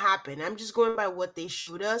know what happened. I'm just going by what they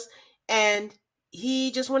showed us. And he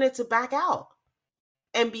just wanted to back out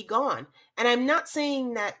and be gone. And I'm not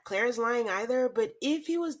saying that Claire is lying either, but if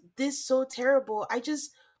he was this so terrible,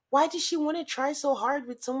 why did she want to try so hard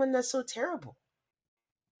with someone that's so terrible?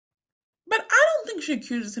 But I don't think she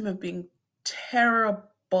accuses him of being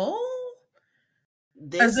terrible.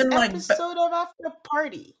 This episode of After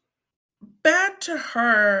Party. Bad to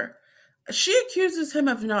her. She accuses him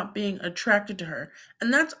of not being attracted to her.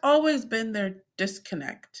 And that's always been their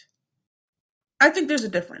disconnect. I think there's a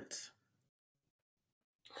difference.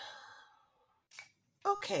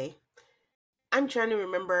 Okay. I'm trying to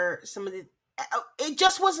remember some of the... It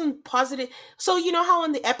just wasn't positive. So you know how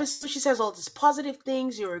in the episode she says all these positive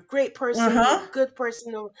things, you're a great person, you're a good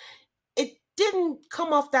person. It didn't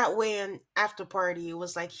come off that way in After Party. It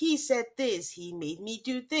was like, he said this, he made me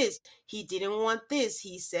do this, he didn't want this,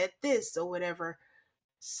 he said this, or whatever.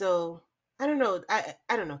 So, I don't know. I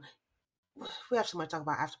don't know. We have so much to talk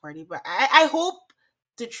about After Party, but I hope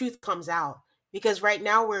the truth comes out. Because right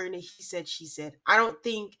now we're in a he said, she said. I don't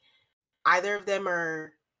think either of them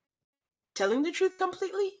are telling the truth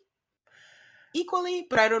completely, equally,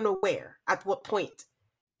 but I don't know where, at what point.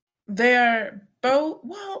 They are both,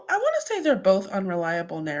 well, I want to say they're both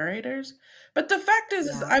unreliable narrators, but the fact is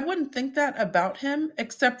Yeah. I wouldn't think that about him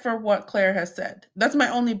except for what Claire has said. That's my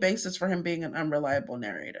only basis for him being an unreliable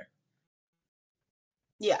narrator.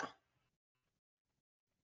 Yeah.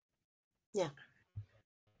 Yeah.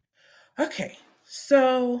 Okay,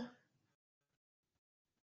 so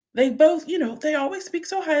they both, they always speak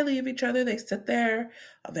so highly of each other. They sit there,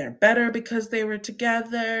 they're better because they were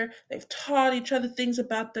together. They've taught each other things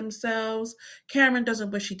about themselves. Cameron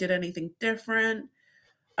doesn't wish he did anything different.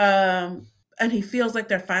 Um, and he feels like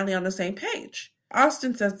they're finally on the same page.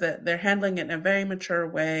 Austin says that they're handling it in a very mature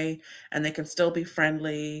way and they can still be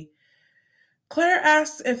friendly. Claire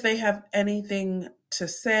asks if they have anything to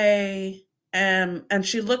say, and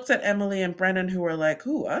she looks at Emily and Brennan, who are like,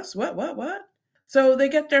 "Who, us? What?" So they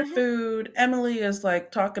get their Hmm. food. Emily is like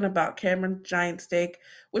talking about Cameron's giant steak,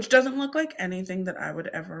 which doesn't look like anything that I would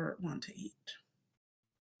ever want to eat.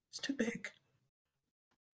 It's too big.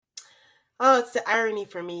 Oh, it's the irony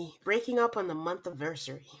for me. Breaking up on the month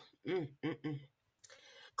anniversary. Mm-mm-mm.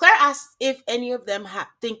 Claire asks if any of them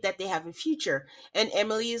think that they have a future, and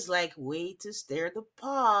Emily is like, "Way to stir the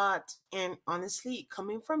pot." And honestly,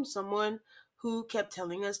 coming from someone who kept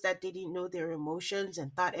telling us that they didn't know their emotions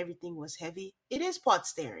and thought everything was heavy, it is pot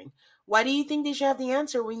staring. Why do you think they should have the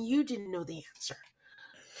answer when you didn't know the answer?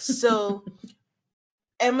 So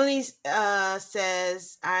Emily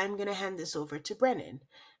says, "I'm going to hand this over to Brennan."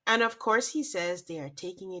 And of course, he says they are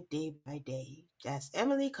taking it day by day as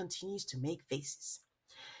Emily continues to make faces.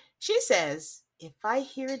 She says, "If I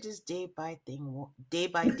hear this day by day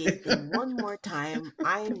thing one more time,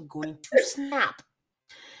 I'm going to snap."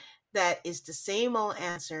 That is the same old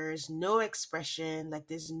answers, no expression, like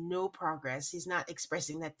there's no progress. He's not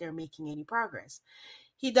expressing that they're making any progress.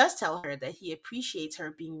 He does tell her that he appreciates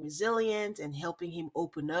her being resilient and helping him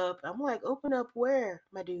open up. I'm like, open up where,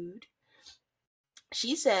 my dude?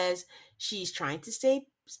 She says she's trying to stay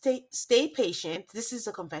patient. This is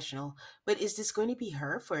a confessional, but is this going to be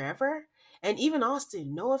her forever? And even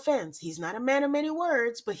Austin, no offense, he's not a man of many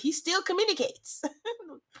words, but he still communicates.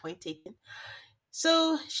 Point taken.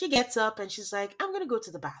 So she gets up and she's like, "I'm going to go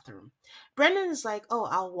to the bathroom." Brendan is like, "Oh,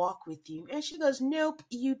 I'll walk with you." And she goes, "Nope,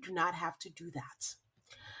 you do not have to do that."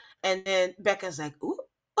 And then Becca's like, "Ooh."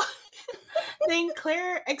 Then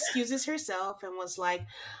Claire excuses herself and was like,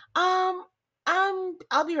 um,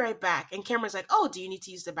 I'll be right back." And Cameron's like, "Oh, do you need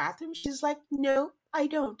to use the bathroom?" She's like, "No, I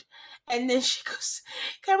don't." And then she goes,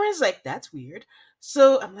 Cameron's like, "That's weird."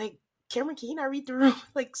 So I'm like, "Cameron, can you not read the room?"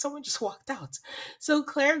 Like someone just walked out. So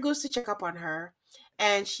Claire goes to check up on her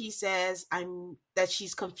and she says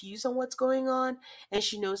she's confused on what's going on, and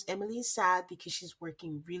she knows Emily is sad because she's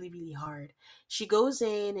working really, really hard. She goes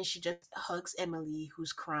in and she just hugs Emily,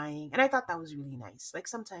 who's crying. And I thought that was really nice. Like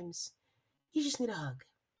sometimes you just need a hug.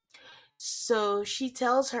 So she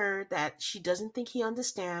tells her that she doesn't think he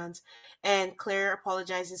understands, and Claire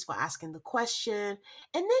apologizes for asking the question.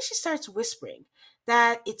 And then she starts whispering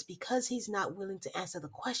that it's because he's not willing to answer the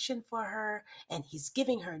question for her and he's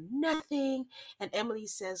giving her nothing. And Emily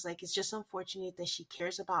says, like, it's just unfortunate that she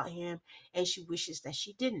cares about him and she wishes that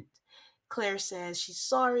she didn't. Claire says she's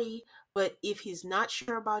sorry, but if he's not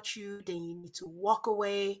sure about you, then you need to walk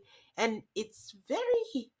away. And it's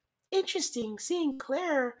very interesting seeing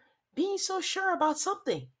Claire being so sure about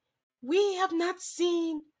something. We have not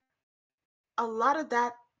seen a lot of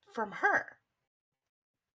that from her.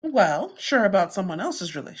 Well, sure about someone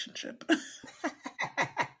else's relationship.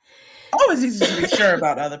 Always easy to be sure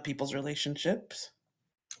about other people's relationships.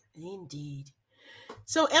 Indeed.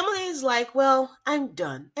 So Emily is like, "Well, I'm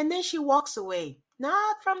done." And then she walks away.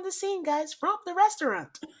 Not from the scene, guys, from the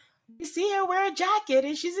restaurant. We see her wear a jacket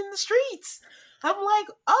and she's in the streets. I'm like,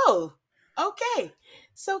 "Oh, okay."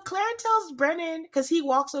 So Claire tells Brennan, because he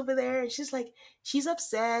walks over there and she's like, she's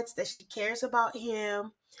upset that she cares about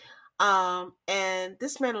him. And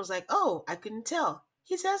this man was like, "Oh, I couldn't tell."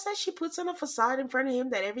 He says that she puts on a facade in front of him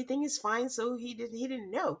that everything is fine, so he didn't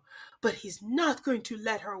know. But he's not going to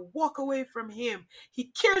let her walk away from him. He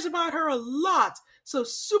cares about her a lot. So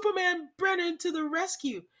Superman Brennan to the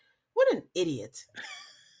rescue. What an idiot.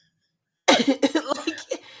 Like,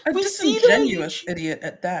 A we see the way you disingenuous idiot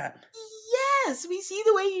at that. yes, we see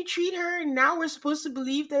the way you treat her, and now we're supposed to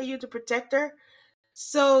believe that you're to protect her.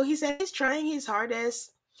 So he said he's trying his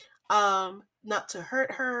hardest not to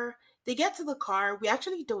hurt her. They get to the car. We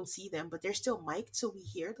actually don't see them, but they're still mic'd, so we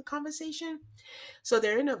hear the conversation. So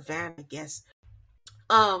they're in a van, I guess.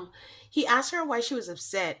 Um, he asked her why she was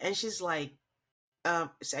upset, and she's like,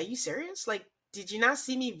 "Are you serious? Like, did you not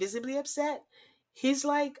see me visibly upset?" he's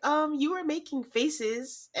like, you were making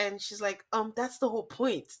faces. And she's like, that's the whole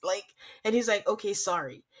point. Like, and he's like, okay,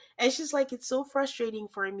 sorry. And she's like, it's so frustrating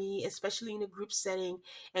for me, especially in a group setting.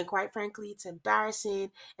 And quite frankly, it's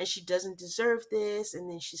embarrassing. And she doesn't deserve this. And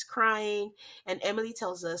then she's crying. And Emily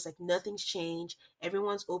tells us, like, nothing's changed.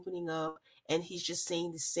 Everyone's opening up. And he's just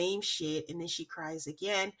saying the same shit. And then she cries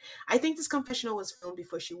again. I think this confessional was filmed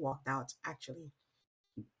before she walked out, actually.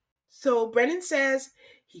 So Brennan says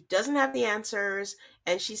he doesn't have the answers,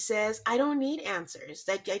 and she says, I don't need answers.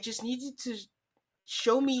 Like, I just need you to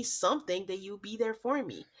show me something that you'll be there for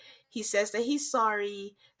me. He says that he's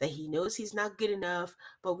sorry, that he knows he's not good enough,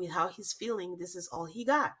 but with how he's feeling, this is all he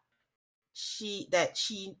got. He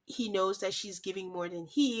knows that she's giving more than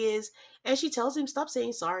he is, and she tells him, stop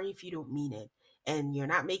saying sorry if you don't mean it. And you're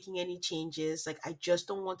not making any changes. Like, I just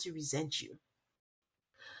don't want to resent you.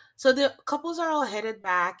 So the couples are all headed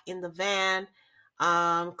back in the van.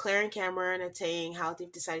 Claire and Cameron are saying how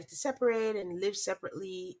they've decided to separate and live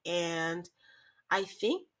separately. And I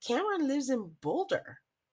think Cameron lives in Boulder,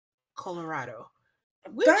 Colorado,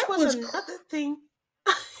 which That was was. another thing.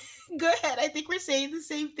 Go ahead. I think we're saying the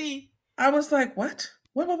same thing. I was like, what?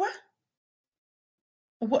 What?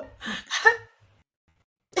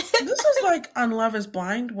 This is like on Love is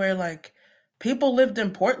Blind, where like people lived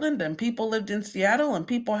in Portland and people lived in Seattle and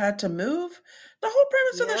people had to move. The whole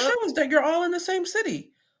premise of the Yep. show is that you're all in the same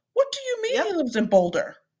city. What do you mean Yep. he lives in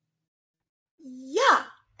Boulder? Yeah.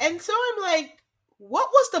 And so I'm like, what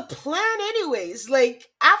was the plan anyways?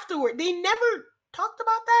 Like, afterward, they never talked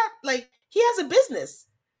about that. Like, he has a business.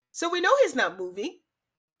 So we know he's not moving.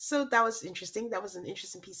 So that was interesting. That was an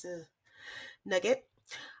interesting piece of nugget.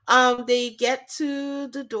 They get to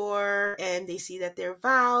the door and they see that they're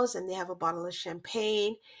vows and they have a bottle of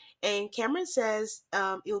champagne. And Cameron says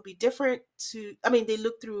it'll be different they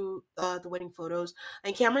look through the wedding photos,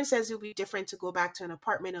 and Cameron says it'll be different to go back to an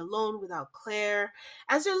apartment alone without Claire.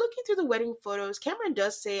 As they're looking through the wedding photos, Cameron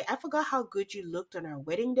does say, I forgot how good you looked on our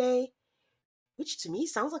wedding day, which to me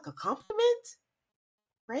sounds like a compliment,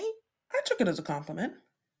 right? I took it as a compliment.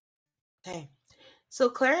 Okay. So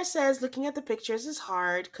Clara says looking at the pictures is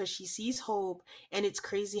hard because she sees hope and it's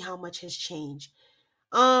crazy how much has changed.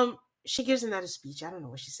 She gives another speech. I don't know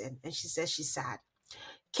what she said. And she says she's sad.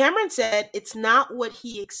 Cameron said it's not what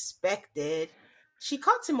he expected. She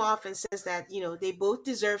cuts him off and says that, they both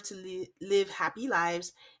deserve to live happy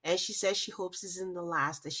lives. And she says she hopes this isn't the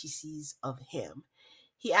last that she sees of him.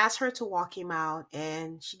 He asks her to walk him out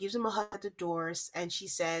and she gives him a hug at the doors. And she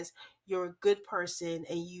says, you're a good person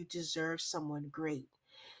and you deserve someone great.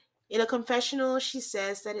 In a confessional, she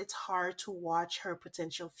says that it's hard to watch her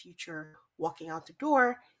potential future walking out the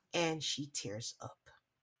door, and she tears up.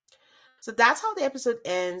 So that's how the episode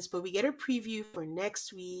ends, but we get a preview for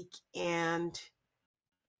next week, and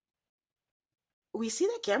we see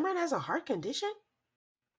that Cameron has a heart condition.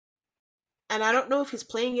 And I don't know if he's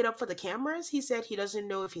playing it up for the cameras. He said he doesn't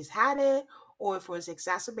know if he's had it or if it was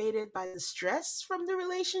exacerbated by the stress from the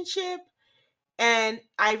relationship. And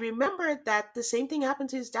I remembered that the same thing happened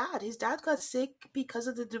to his dad. His dad got sick because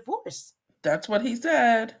of the divorce. That's what he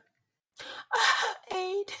said.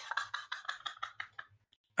 Aid.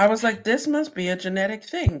 I was like, this must be a genetic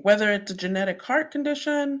thing, whether it's a genetic heart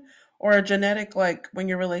condition or a genetic, like when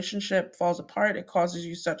your relationship falls apart, it causes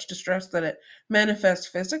you such distress that it manifests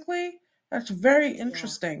physically. That's very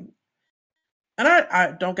interesting. And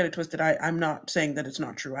I don't get it twisted. I'm not saying that it's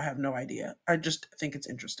not true. I have no idea. I just think it's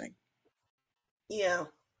interesting. Yeah.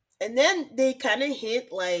 And then they kind of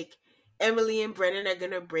hint like Emily and Brennan are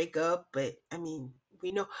going to break up. But I mean,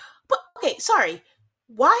 we know. But okay, sorry.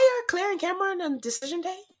 Why are Claire and Cameron on decision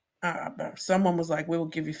day? Someone was like, we will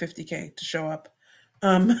give you $50,000 to show up.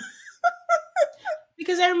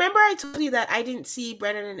 Because I remember I told you that I didn't see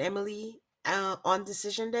Brennan and Emily on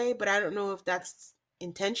decision day, but I don't know if that's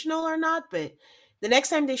intentional or not. But the next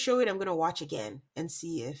time they show it, I'm going to watch again and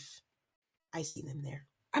see if I see them there.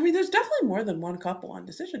 I mean, there's definitely more than one couple on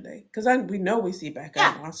decision day because we know we see Becca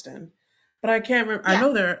and Austin, but I can't remember. Yeah. I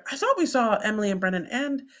know I thought we saw Emily and Brennan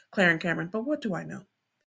and Claire and Cameron, but what do I know?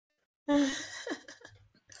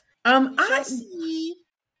 I see.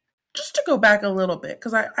 Just to go back a little bit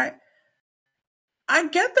because I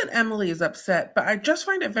get that Emily is upset, but I just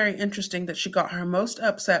find it very interesting that she got her most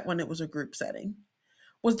upset when it was a group setting.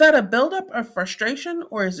 Was that a buildup of frustration,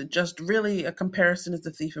 or is it just really a comparison is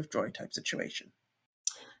the thief of joy type situation?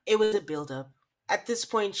 It was a buildup. At this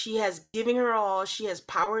point, she has given her all. She has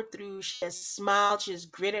powered through. She has smiled. She has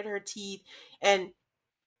gritted her teeth. And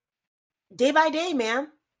day by day, man,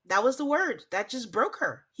 That was the word that just broke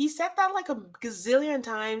her. He said that like a gazillion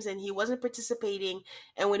times and he wasn't participating.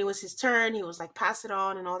 And when it was his turn, he was like, pass it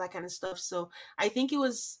on and all that kind of stuff. So I think it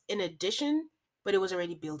was an addition, but it was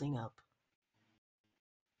already building up.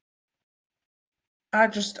 I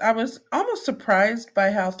was almost surprised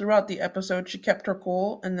by how throughout the episode she kept her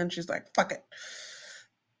cool and then she's like, fuck it.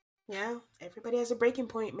 Yeah, everybody has a breaking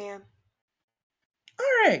point, man. All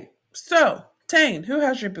right. So, Tane, who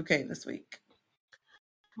has your bouquet this week?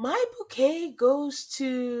 My bouquet goes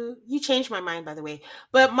to... You changed my mind, by the way.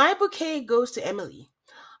 But my bouquet goes to Emily.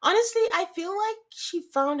 Honestly, I feel like she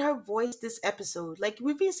found her voice this episode. Like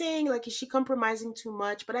we've been saying, like, is she compromising too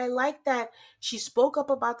much? But I like that she spoke up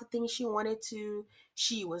about the things she wanted to.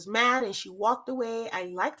 She was mad and she walked away. I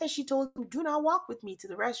like that she told him, do not walk with me to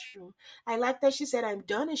the restroom. I like that she said, I'm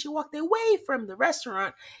done, and she walked away from the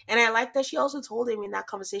restaurant. And I like that she also told him in that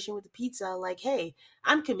conversation with the pizza, like, hey,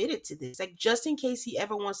 I'm committed to this. Like, just in case he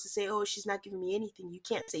ever wants to say, oh, she's not giving me anything, you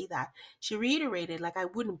can't say that. She reiterated, like, I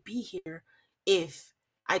wouldn't be here if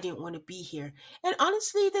I didn't want to be here. And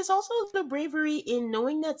honestly, there's also a little bravery in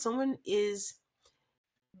knowing that someone is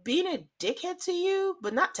being a dickhead to you,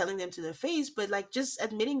 but not telling them to their face, but like just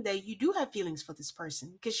admitting that you do have feelings for this person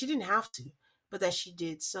because she didn't have to, but that she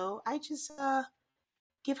did. So I just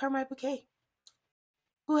give her my bouquet.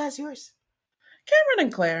 Who has yours? Cameron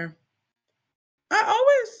and Claire. I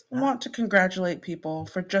always want to congratulate people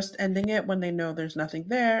for just ending it when they know there's nothing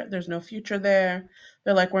there, there's no future there.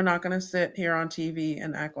 They're like, we're not going to sit here on TV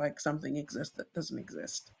and act like something exists that doesn't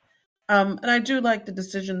exist. And I do like the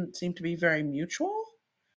decision seemed to be very mutual.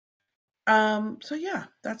 So yeah,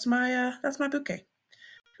 that's my bouquet.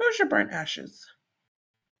 Who's your burnt ashes?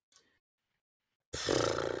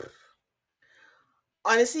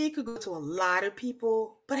 Honestly, it could go to a lot of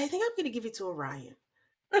people, but I think I'm going to give it to Orion.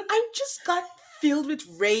 I just got filled with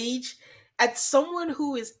rage at someone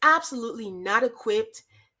who is absolutely not equipped,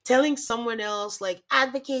 telling someone else, like,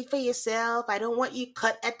 advocate for yourself. I don't want you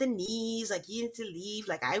cut at the knees. Like, you need to leave.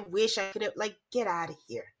 Like, I wish I could have, like, get out of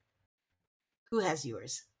here. Who has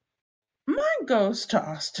yours? Mine goes to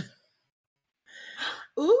Austin.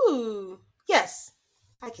 Ooh, yes,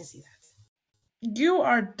 I can see that. You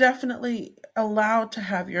are definitely allowed to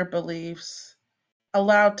have your beliefs,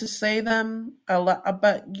 allowed to say them,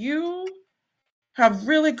 but you have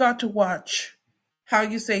really got to watch how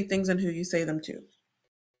you say things and who you say them to.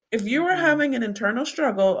 If you are having an internal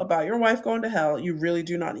struggle about your wife going to hell, you really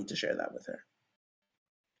do not need to share that with her.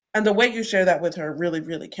 And the way you share that with her really,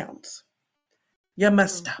 really counts. You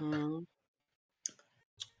messed up.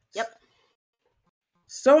 Yep.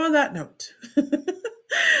 So on that note,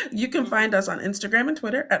 you can find us on Instagram and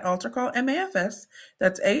Twitter at AltarCallMAFS.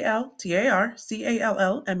 That's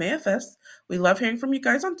ALTARCALLMAFS. We love hearing from you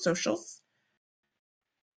guys on socials.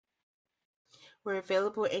 We're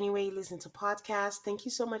available anywhere you listen to podcasts. Thank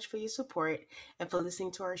you so much for your support and for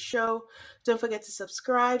listening to our show. Don't forget to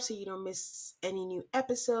subscribe so you don't miss any new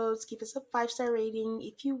episodes. Give us a 5-star rating,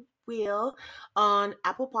 if you will, on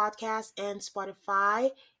Apple Podcasts and Spotify.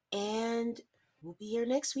 And we'll be here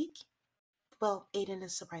next week. Well, Aiden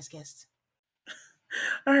is a surprise guest.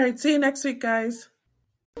 All right. See you next week, guys.